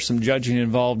 Well, there's some judging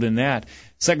involved in that.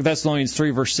 2 Thessalonians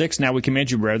 3, verse 6, now we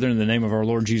command you, brethren, in the name of our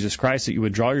Lord Jesus Christ, that you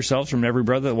withdraw yourselves from every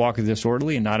brother that walketh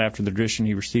disorderly, and not after the tradition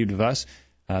he received of us.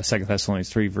 2 Thessalonians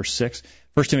 3, verse 6.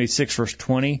 1 Timothy 6, verse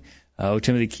 20. O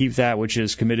Timothy, keep that which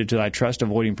is committed to thy trust,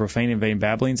 avoiding profane and vain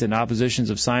babblings and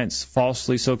oppositions of science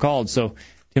falsely so called. So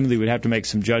Timothy would have to make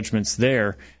some judgments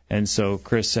there, and so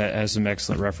Chris has some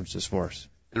excellent references for us.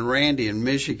 And Randy in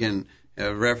Michigan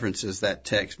references that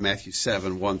text, Matthew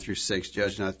 7, 1 through 6,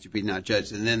 judge not that you be not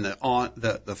judged, and then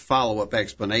the follow-up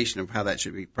explanation of how that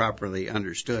should be properly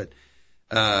understood.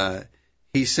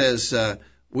 He says,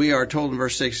 we are told in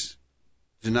verse 6,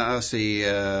 his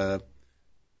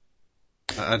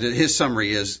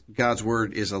summary is, God's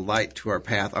Word is a light to our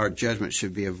path. Our judgment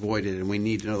should be avoided, and we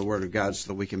need to know the Word of God so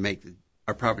that we can make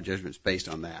our proper judgments based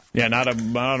on that. Yeah, not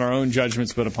on our own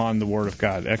judgments, but upon the Word of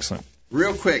God. Excellent.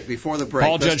 Real quick, before the break.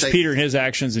 Paul judged Peter in his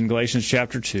actions in Galatians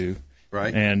chapter 2.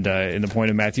 Right. And in the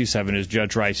point of Matthew 7 is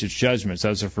judge righteous judgments.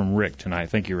 Those are from Rick tonight.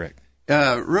 Thank you, Rick.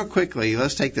 Real quickly,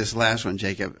 let's take this last one,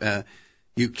 Jacob.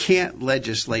 You can't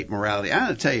legislate morality. I'm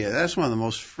going to tell you, that's one of the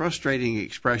most frustrating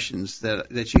expressions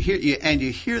that you hear, and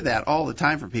you hear that all the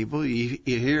time from people. You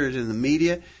hear it in the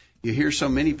media. You hear so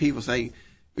many people say,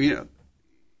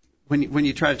 when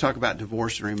you try to talk about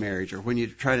divorce and remarriage, or when you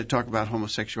try to talk about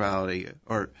homosexuality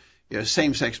or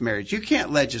same-sex marriage, you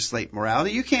can't legislate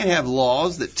morality. You can't have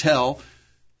laws that tell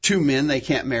two men they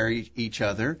can't marry each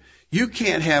other. You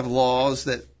can't have laws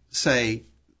that say,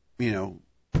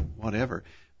 whatever.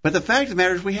 But the fact of the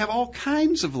matter is we have all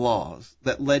kinds of laws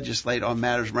that legislate on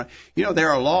matters of morality.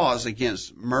 There are laws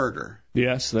against murder.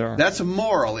 Yes, there are. That's a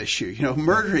moral issue.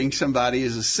 Murdering somebody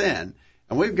is a sin.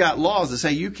 And we've got laws that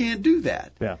say you can't do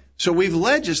that. Yeah. So we've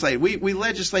legislated. We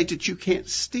legislate that you can't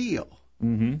steal.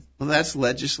 Mm-hmm. Well, that's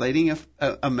legislating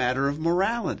a matter of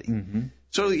morality. Mm-hmm.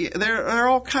 So there are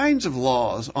all kinds of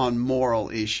laws on moral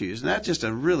issues. And that's just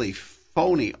a really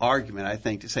phony argument, I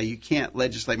think, to say you can't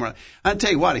legislate morality. I'll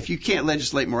tell you what, if you can't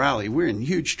legislate morality, we're in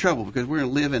huge trouble because we're going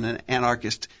to live in an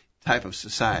anarchist type of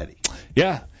society.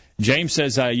 Yeah. James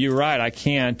says, you're right, I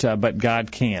can't, but God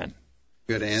can.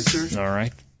 Good answer. All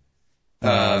right.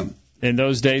 In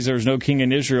those days, there was no king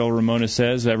in Israel, Ramona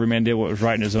says. Every man did what was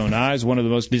right in his own eyes. One of the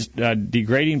most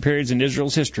degrading periods in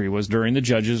Israel's history was during the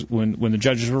judges, when the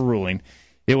judges were ruling.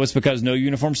 It was because no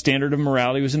uniform standard of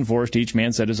morality was enforced. Each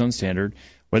man set his own standard.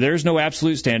 Where there is no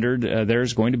absolute standard,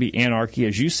 there's going to be anarchy,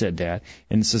 as you said, Dad,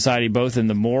 in society, both in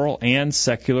the moral and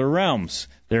secular realms.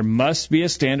 There must be a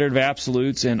standard of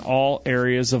absolutes in all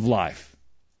areas of life.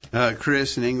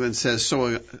 Chris in England says,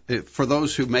 so for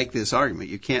those who make this argument,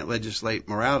 you can't legislate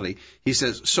morality, he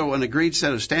says, so an agreed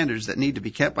set of standards that need to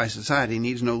be kept by society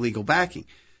needs no legal backing.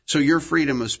 So your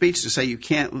freedom of speech to say you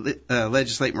can't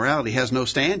legislate morality has no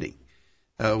standing.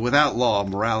 Without law,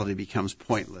 morality becomes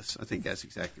pointless. I think that's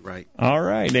exactly right. All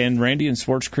right. And Randy in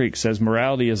Swartz Creek says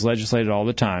morality is legislated all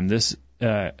the time. This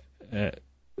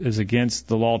is against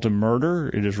the law to murder.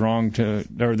 It is wrong to,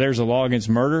 or there's a law against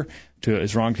murder.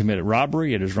 It's wrong to commit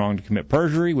robbery. It is wrong to commit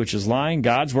perjury, which is lying.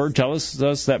 God's word tells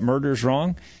us that murder is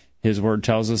wrong. His word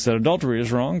tells us that adultery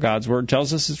is wrong. God's word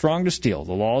tells us it's wrong to steal.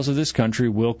 The laws of this country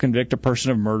will convict a person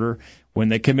of murder when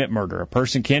they commit murder. A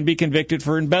person can be convicted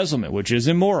for embezzlement, which is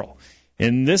immoral.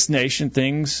 In this nation,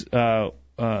 things the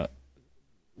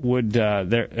things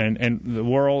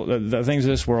of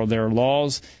this world, there are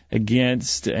laws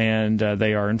against, and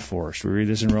they are enforced. We read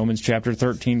this in Romans chapter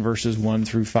 13, verses 1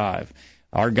 through 5.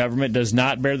 Our government does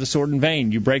not bear the sword in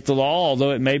vain. You break the law,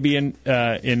 although it may be an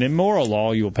immoral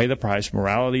law, you will pay the price.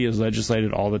 Morality is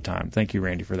legislated all the time. Thank you,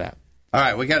 Randy, for that. All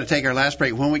right, we got to take our last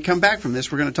break. When we come back from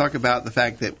this, we're going to talk about the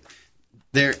fact that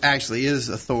there actually is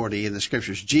authority in the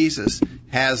Scriptures. Jesus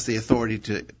has the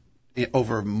authority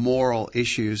over moral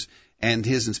issues, and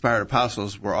his inspired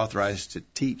apostles were authorized to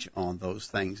teach on those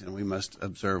things, and we must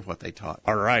observe what they taught.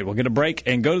 All right, we'll get a break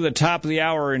and go to the top of the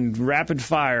hour in rapid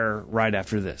fire right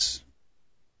after this.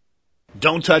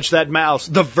 Don't touch that mouse.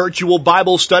 The virtual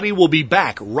Bible study will be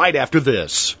back right after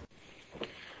this.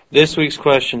 This week's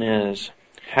question is,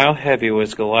 how heavy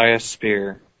was Goliath's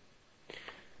spear?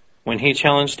 When he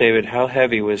challenged David, how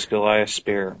heavy was Goliath's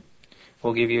spear?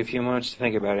 We'll give you a few moments to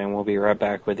think about it, and we'll be right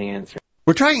back with the answer.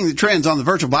 We're tracking the trends on the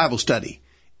virtual Bible study.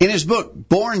 In his book,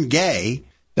 Born Gay,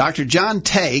 Dr. John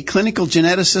Tay, clinical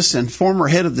geneticist and former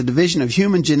head of the Division of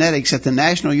Human Genetics at the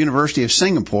National University of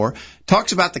Singapore,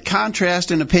 talks about the contrast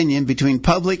in opinion between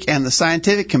public and the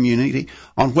scientific community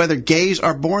on whether gays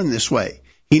are born this way.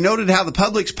 He noted how the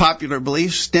public's popular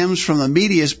belief stems from the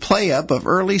media's play-up of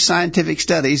early scientific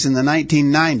studies in the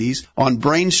 1990s on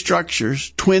brain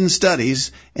structures, twin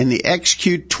studies, and the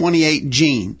XQ28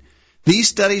 gene. These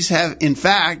studies have, in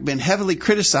fact, been heavily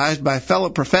criticized by fellow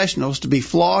professionals to be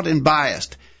flawed and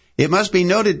biased. It must be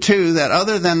noted, too, that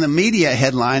other than the media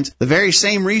headlines, the very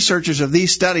same researchers of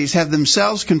these studies have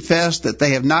themselves confessed that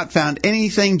they have not found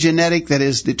anything genetic that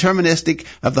is deterministic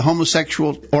of the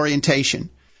homosexual orientation.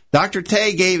 Dr.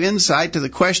 Tay gave insight to the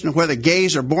question of whether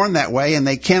gays are born that way and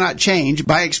they cannot change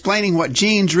by explaining what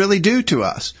genes really do to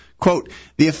us. Quote,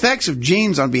 the effects of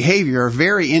genes on behavior are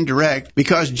very indirect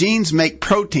because genes make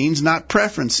proteins, not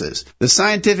preferences. The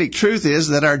scientific truth is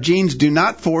that our genes do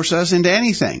not force us into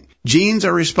anything. Genes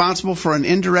are responsible for an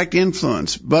indirect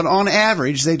influence, but on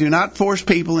average, they do not force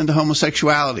people into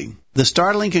homosexuality. The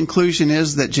startling conclusion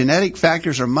is that genetic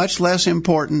factors are much less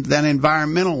important than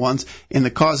environmental ones in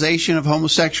the causation of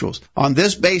homosexuals. On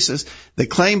this basis, the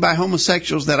claim by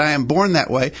homosexuals that I am born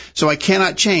that way, so I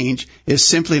cannot change, is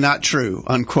simply not true,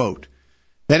 unquote.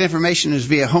 That information is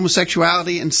via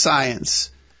Homosexuality and Science.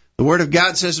 The Word of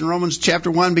God says in Romans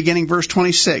chapter 1, beginning verse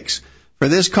 26, for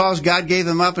this cause God gave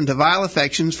them up into vile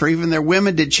affections, for even their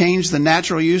women did change the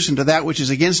natural use into that which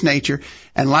is against nature,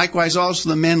 and likewise also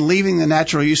the men, leaving the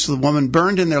natural use of the woman,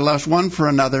 burned in their lust one for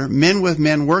another, men with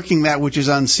men, working that which is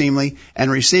unseemly,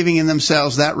 and receiving in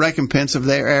themselves that recompense of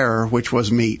their error which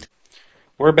was meet.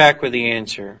 We're back with the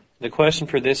answer. The question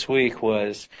for this week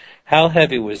was, how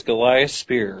heavy was Goliath's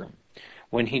spear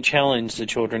when he challenged the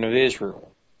children of Israel?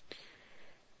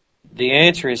 The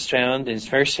answer is found in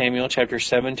 1 Samuel chapter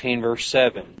 17, verse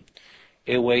 7.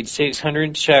 It weighed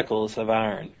 600 shekels of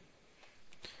iron.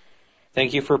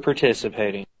 Thank you for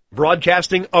participating.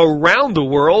 Broadcasting around the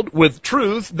world with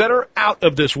truths that are out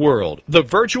of this world. The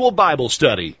virtual Bible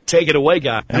study. Take it away,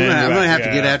 guys. I'm going to have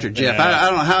to get after Jeff. Yeah. I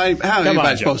don't know how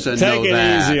anybody's supposed to know that. Take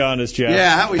it easy on us, Jeff.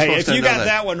 Yeah, how are we supposed to know that? If you got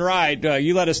that one right,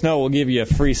 you let us know. We'll give you a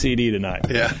free CD tonight.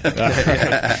 Yeah.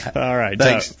 All right.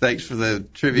 Thanks for the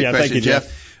trivia question, thank you,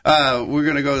 Jeff. We're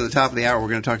going to go to the top of the hour. We're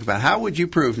going to talk about how would you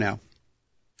prove now,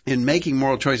 in making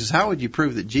moral choices, how would you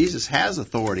prove that Jesus has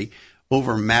authority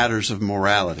over matters of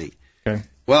morality? Okay.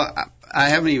 Well, I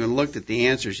haven't even looked at the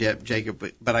answers yet, Jacob,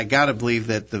 but I got to believe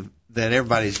that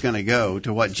everybody's going to go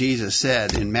to what Jesus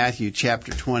said in Matthew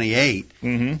chapter 28.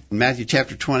 Mm-hmm. In Matthew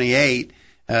chapter 28,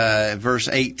 verse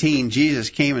 18, Jesus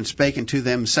came and spake unto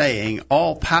them, saying,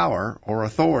 all power or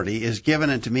authority is given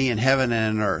unto me in heaven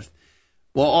and in earth.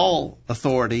 Well, all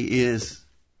authority is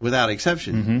without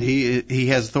exception. Mm-hmm. He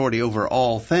has authority over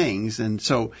all things, and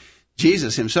so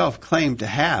Jesus himself claimed to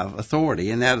have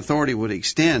authority, and that authority would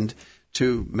extend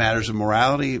to matters of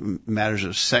morality, matters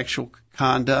of sexual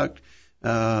conduct.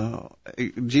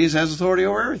 Jesus has authority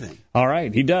over everything. All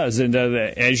right, he does. And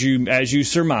as you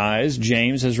surmise,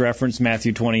 James has referenced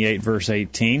Matthew 28, verse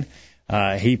 18.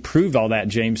 He proved all that,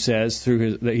 James says,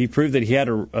 he proved that he had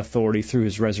authority through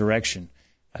his resurrection.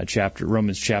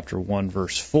 Romans chapter 1,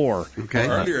 verse 4. Okay.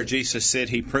 Earlier, Jesus said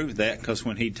he proved that because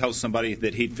when he told somebody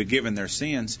that he'd forgiven their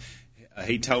sins,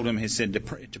 he told him, he said,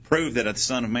 to prove that the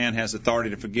Son of Man has authority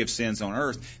to forgive sins on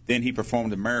earth, then he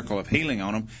performed a miracle of healing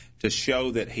on him to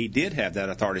show that he did have that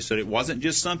authority. So it wasn't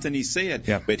just something he said,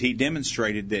 but he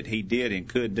demonstrated that he did and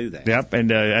could do that. Yep,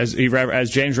 and as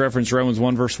James referenced Romans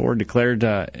 1, verse 4, declared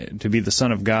to be the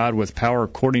Son of God with power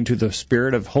according to the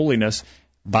Spirit of holiness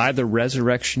by the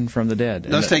resurrection from the dead.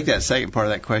 Let's take that second part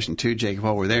of that question, too, Jacob,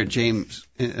 while we're there. James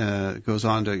goes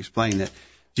on to explain that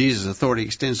Jesus' authority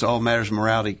extends to all matters of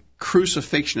morality.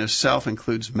 Crucifixion of self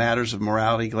includes matters of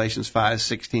morality, Galatians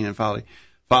 5:16 and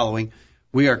following.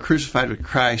 We are crucified with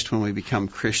Christ when we become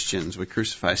Christians. We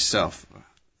crucify self. I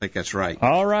think that's right.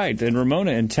 All right. And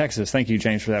Ramona in Texas, thank you,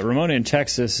 James, for that. Ramona in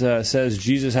Texas says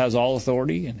Jesus has all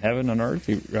authority in heaven and earth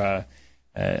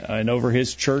and over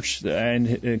his church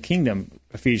and kingdom,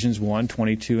 Ephesians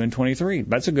 1:22 and 23.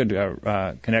 That's a good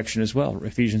connection as well,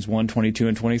 Ephesians 1:22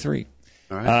 and 23.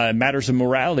 All right. Matters of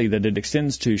morality that it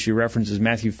extends to, she references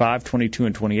Matthew 5:22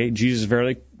 and 28. Jesus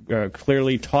very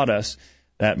clearly taught us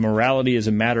that morality is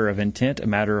a matter of intent, a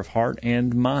matter of heart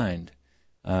and mind.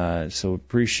 So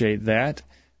appreciate that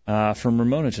from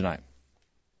Ramona tonight.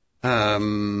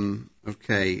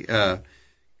 Okay.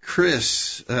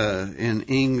 Chris in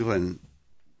England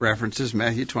references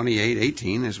Matthew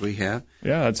 28:18, as we have.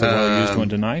 Yeah, that's a well-used one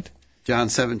tonight. John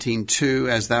 17:2,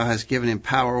 as thou hast given him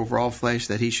power over all flesh,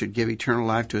 that he should give eternal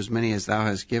life to as many as thou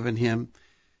hast given him.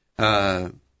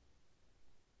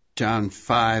 John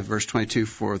 5, verse 22,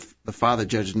 for the Father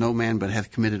judged no man, but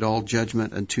hath committed all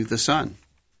judgment unto the Son.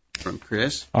 From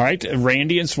Chris. All right,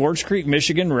 Randy in Swartz Creek,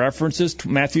 Michigan, references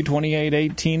Matthew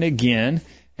 28:18 again.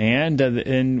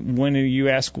 And when you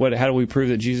ask how do we prove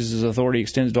that Jesus' authority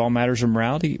extends to all matters of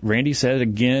morality, Randy said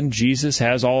again, Jesus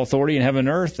has all authority in heaven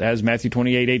and earth, as Matthew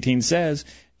 28:18 says.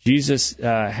 Jesus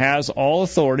has all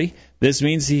authority. This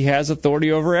means he has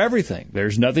authority over everything.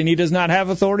 There's nothing he does not have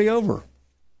authority over.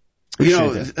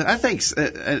 I think,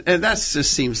 and that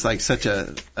just seems like such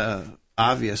a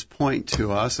obvious point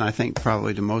to us, and I think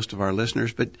probably to most of our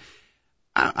listeners, but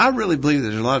I really believe that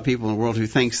there's a lot of people in the world who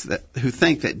think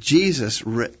that Jesus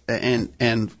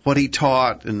and what he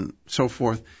taught and so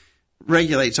forth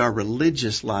regulates our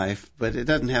religious life, but it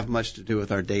doesn't have much to do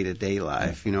with our day-to-day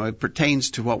life. You know, it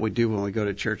pertains to what we do when we go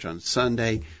to church on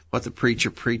Sunday, what the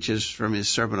preacher preaches from his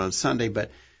sermon on Sunday,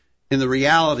 but in the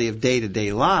reality of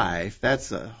day-to-day life,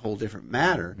 that's a whole different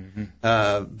matter.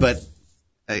 Mm-hmm. But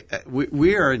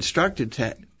we are instructed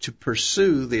to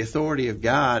pursue the authority of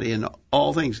God in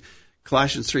all things.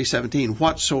 Colossians 3:17,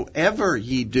 whatsoever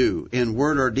ye do in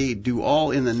word or deed, do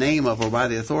all in the name of or by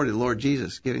the authority of the Lord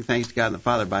Jesus, giving thanks to God and the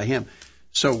Father by him.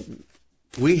 So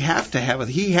we have to have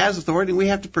he has authority, and we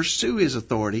have to pursue his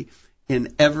authority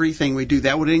in everything we do.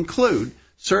 That would include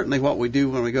certainly what we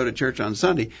do when we go to church on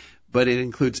Sunday, but it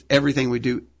includes everything we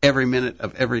do every minute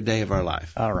of every day of our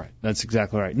life. All right. That's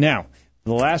exactly right. Now,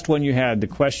 the last one you had, the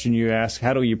question you asked,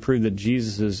 how do you prove that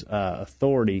Jesus'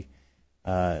 authority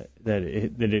that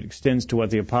it extends to what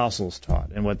the apostles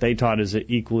taught, and what they taught is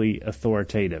equally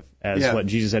authoritative as what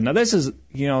Jesus said. Now, this is,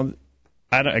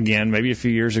 again, maybe a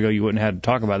few years ago you wouldn't have had to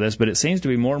talk about this, but it seems to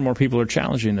be more and more people are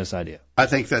challenging this idea. I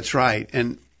think that's right,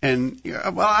 and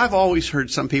well, I've always heard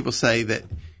some people say that,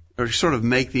 or sort of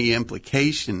make the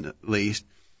implication at least,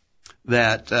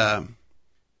 that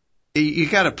you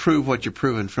got to prove what you're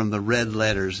proving from the red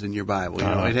letters in your Bible.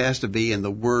 It has to be in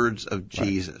the words of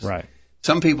Jesus. Right.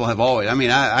 Some people have always,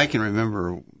 I can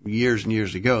remember years and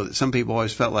years ago that some people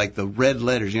always felt like the red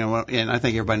letters, and I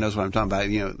think everybody knows what I'm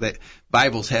talking about, that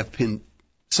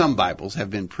some Bibles have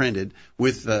been printed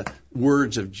with the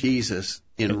words of Jesus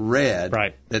in red,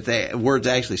 right, that words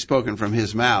actually spoken from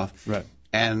his mouth. Right.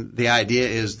 And the idea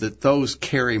is that those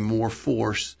carry more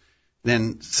force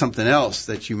than something else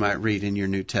that you might read in your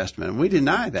New Testament. And we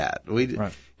deny that.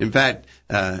 Right. In fact,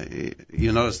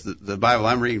 you'll notice the Bible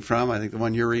I'm reading from, I think the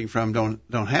one you're reading from,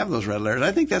 don't have those red letters.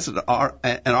 I think that's an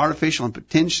artificial and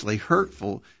potentially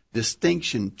hurtful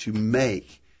distinction to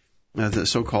make, the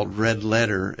so-called red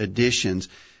letter editions.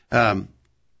 In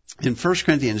 1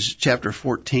 Corinthians chapter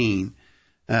 14,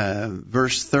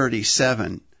 verse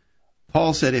 37,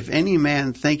 Paul said, if any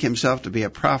man think himself to be a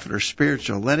prophet or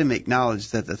spiritual, let him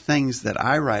acknowledge that the things that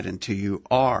I write unto you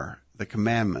are the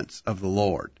commandments of the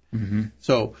Lord. Mm-hmm.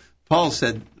 So Paul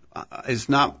said, it's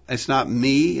not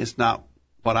me, it's not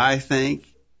what I think.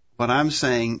 What I'm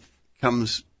saying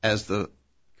comes as the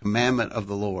commandment of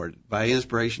the Lord. By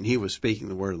inspiration, he was speaking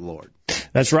the word of the Lord.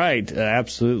 That's right,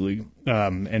 absolutely.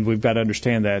 And we've got to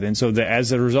understand that. And so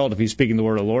as a result, if he's speaking the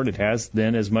word of the Lord, it has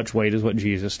then as much weight as what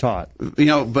Jesus taught.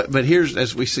 But here's,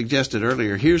 as we suggested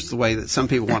earlier, here's the way that some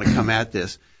people want to come at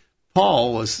this.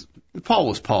 Paul was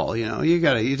Paul. You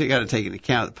got to take into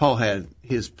account that Paul had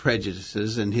his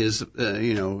prejudices and his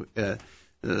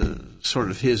sort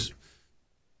of his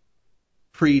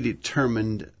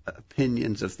predetermined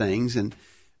opinions of things, and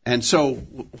so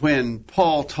when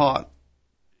Paul taught,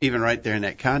 even right there in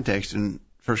that context in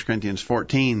 1 Corinthians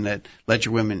 14, that let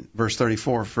your women, verse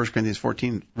 34, 1 Corinthians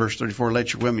 14, verse 34,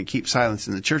 let your women keep silence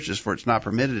in the churches, for it's not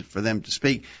permitted for them to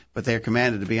speak, but they are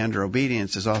commanded to be under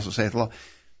obedience, as also saith the law.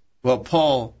 Well,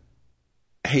 Paul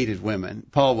hated women.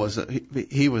 Paul was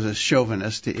he was a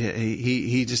chauvinist.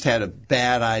 He just had a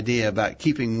bad idea about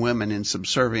keeping women in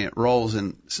subservient roles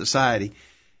in society.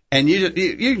 And you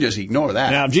can just ignore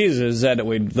that. Now, Jesus said that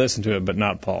we'd listen to it, but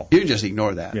not Paul. You can just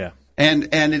ignore that. Yeah. And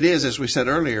it is, as we said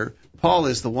earlier, Paul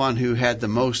is the one who had the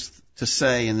most to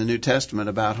say in the New Testament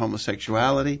about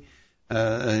homosexuality.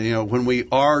 When we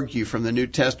argue from the New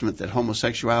Testament that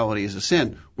homosexuality is a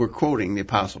sin, we're quoting the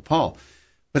Apostle Paul.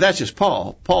 But that's just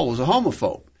Paul. Paul was a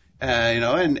homophobe,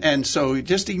 and so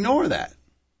just ignore that.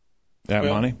 Yeah,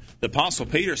 Monty? The Apostle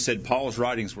Peter said Paul's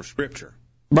writings were Scripture.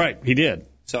 Right, he did.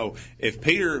 So if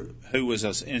Peter, who was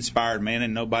an inspired man,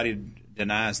 and nobody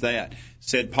denies that,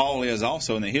 said Paul is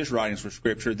also, and that his writings were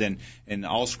Scripture, then, and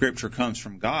all Scripture comes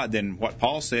from God, then what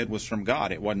Paul said was from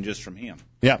God. It wasn't just from him.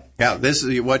 Yeah. Yeah, this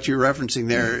is what you're referencing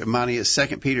there, Monty, is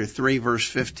 2 Peter 3, verse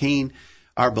 15.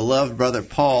 Our beloved brother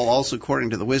Paul, also according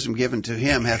to the wisdom given to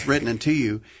him, hath written unto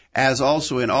you, as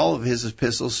also in all of his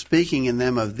epistles, speaking in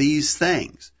them of these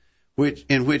things, which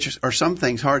are some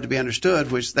things hard to be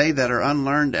understood, which they that are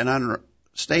unlearned and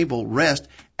unstable rest,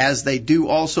 as they do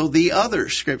also the other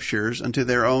scriptures unto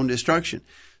their own destruction.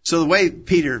 So the way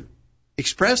Peter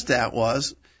expressed that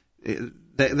was,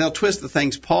 they'll twist the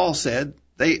things Paul said.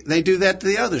 They do that to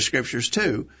the other scriptures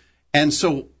too. And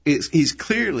so he's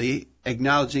clearly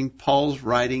acknowledging Paul's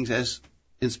writings as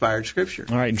inspired Scripture.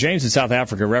 All right, James in South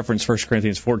Africa referenced 1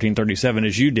 Corinthians 14:37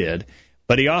 as you did,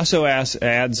 but he also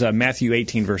adds Matthew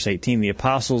 18, verse 18, the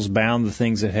apostles bound the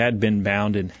things that had been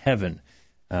bound in heaven.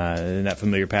 In that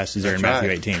familiar passage there in Matthew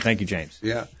 18. Thank you, James.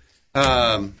 Yeah.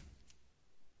 Let's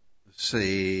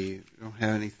see. I don't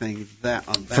have anything on that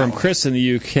From one. Chris in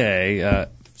the UK,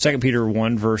 2 Peter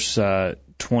 1, verse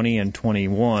 20 and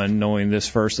 21, knowing this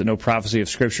first, that no prophecy of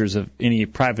Scripture is of any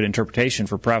private interpretation,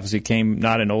 for prophecy came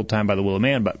not in old time by the will of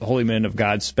man, but holy men of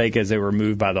God spake as they were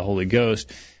moved by the Holy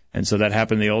Ghost. And so that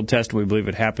happened in the Old Testament. We believe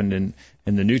it happened in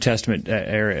the New Testament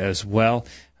era as well.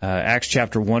 Acts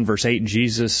chapter 1, verse 8,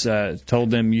 Jesus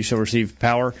told them, you shall receive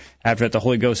power after that the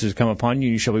Holy Ghost has come upon you.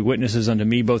 You shall be witnesses unto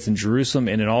me both in Jerusalem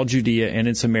and in all Judea and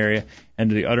in Samaria and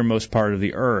to the uttermost part of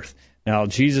the earth. Now,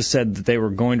 Jesus said that they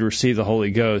were going to receive the Holy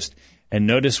Ghost. And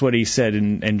notice what he said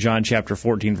in John chapter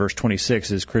 14, verse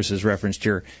 26, as Chris has referenced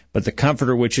here. But the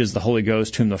Comforter, which is the Holy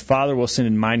Ghost, whom the Father will send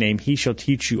in my name, he shall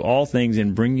teach you all things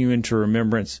and bring you into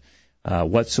remembrance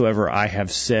whatsoever I have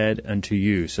said unto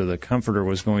you. So the Comforter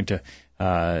was going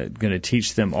to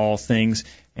teach them all things,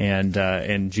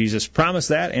 and Jesus promised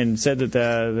that and said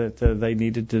that they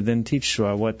needed to then teach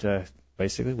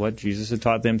basically what Jesus had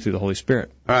taught them through the Holy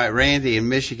Spirit. All right, Randy in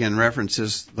Michigan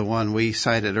references the one we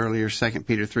cited earlier, 2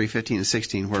 Peter 3:15 and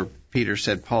 16, where Peter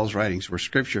said Paul's writings were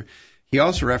Scripture. He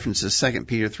also references 2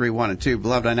 Peter 3:1 and 2.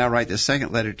 Beloved, I now write this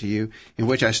second letter to you, in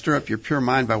which I stir up your pure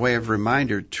mind by way of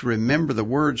reminder to remember the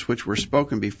words which were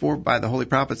spoken before by the holy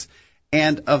prophets,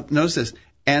 and of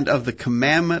the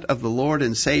commandment of the Lord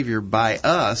and Savior by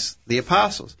us, the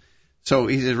apostles. So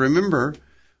he says, remember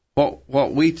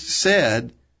what we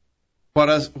said.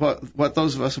 What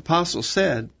those of us apostles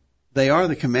said, they are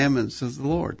the commandments of the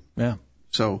Lord. Yeah.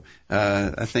 So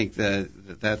I think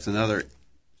that's another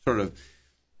sort of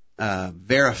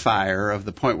verifier of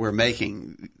the point we're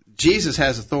making. Jesus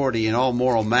has authority in all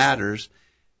moral matters,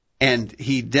 and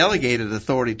he delegated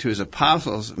authority to his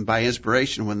apostles, and by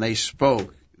inspiration, when they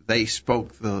spoke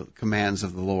the commands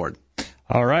of the Lord.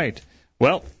 All right.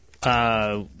 Well,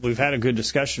 We've had a good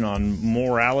discussion on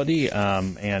morality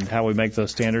and how we make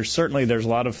those standards. Certainly, there's a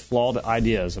lot of flawed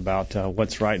ideas about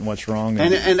what's right and what's wrong.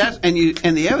 And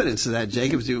the evidence of that,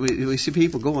 Jacob, we see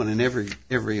people going in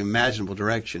every imaginable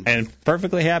direction, and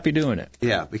perfectly happy doing it.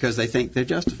 Yeah, because they think they're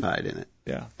justified in it.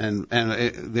 Yeah. And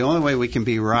the only way we can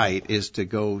be right is to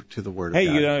go to the Word of God.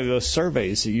 Hey, those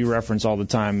surveys that you reference all the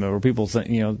time where people think,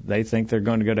 they think they're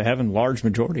going to go to heaven, large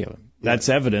majority of them. Yeah. That's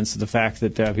evidence of the fact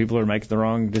that people are making the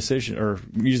wrong decision or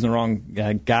using the wrong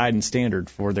guide and standard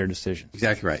for their decisions.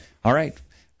 Exactly right. All right.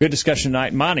 Good discussion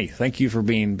tonight. Monty, thank you for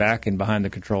being back and behind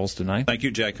the controls tonight. Thank you,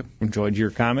 Jacob. Enjoyed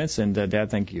your comments, and Dad,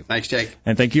 thank you. Thanks, Jake.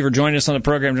 And thank you for joining us on the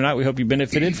program tonight. We hope you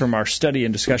benefited from our study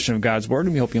and discussion of God's Word,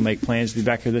 and we hope you'll make plans to be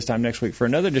back here this time next week for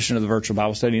another edition of the Virtual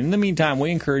Bible Study. And in the meantime,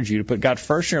 we encourage you to put God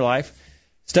first in your life,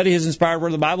 study His inspired Word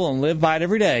of the Bible, and live by it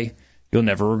every day. You'll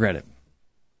never regret it.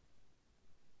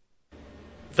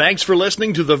 Thanks for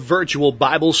listening to the Virtual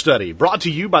Bible Study, brought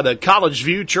to you by the College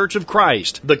View Church of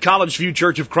Christ. The College View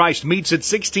Church of Christ meets at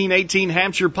 1618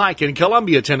 Hampshire Pike in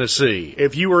Columbia, Tennessee.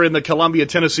 If you are in the Columbia,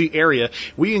 Tennessee area,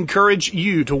 we encourage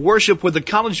you to worship with the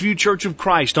College View Church of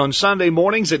Christ on Sunday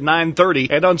mornings at 9:30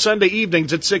 and on Sunday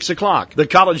evenings at 6 o'clock. The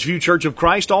College View Church of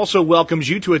Christ also welcomes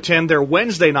you to attend their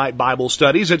Wednesday night Bible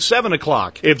studies at 7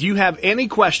 o'clock. If you have any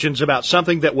questions about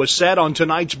something that was said on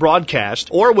tonight's broadcast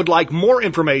or would like more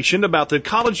information about the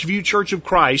College View Church of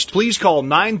Christ, please call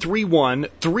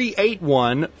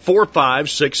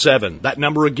 931-381-4567. That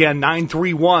number again,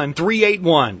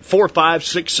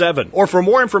 931-381-4567. Or for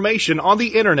more information on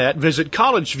the internet, visit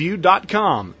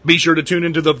collegeview.com. Be sure to tune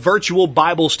into the Virtual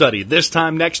Bible Study this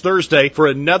time next Thursday for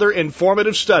another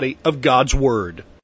informative study of God's Word.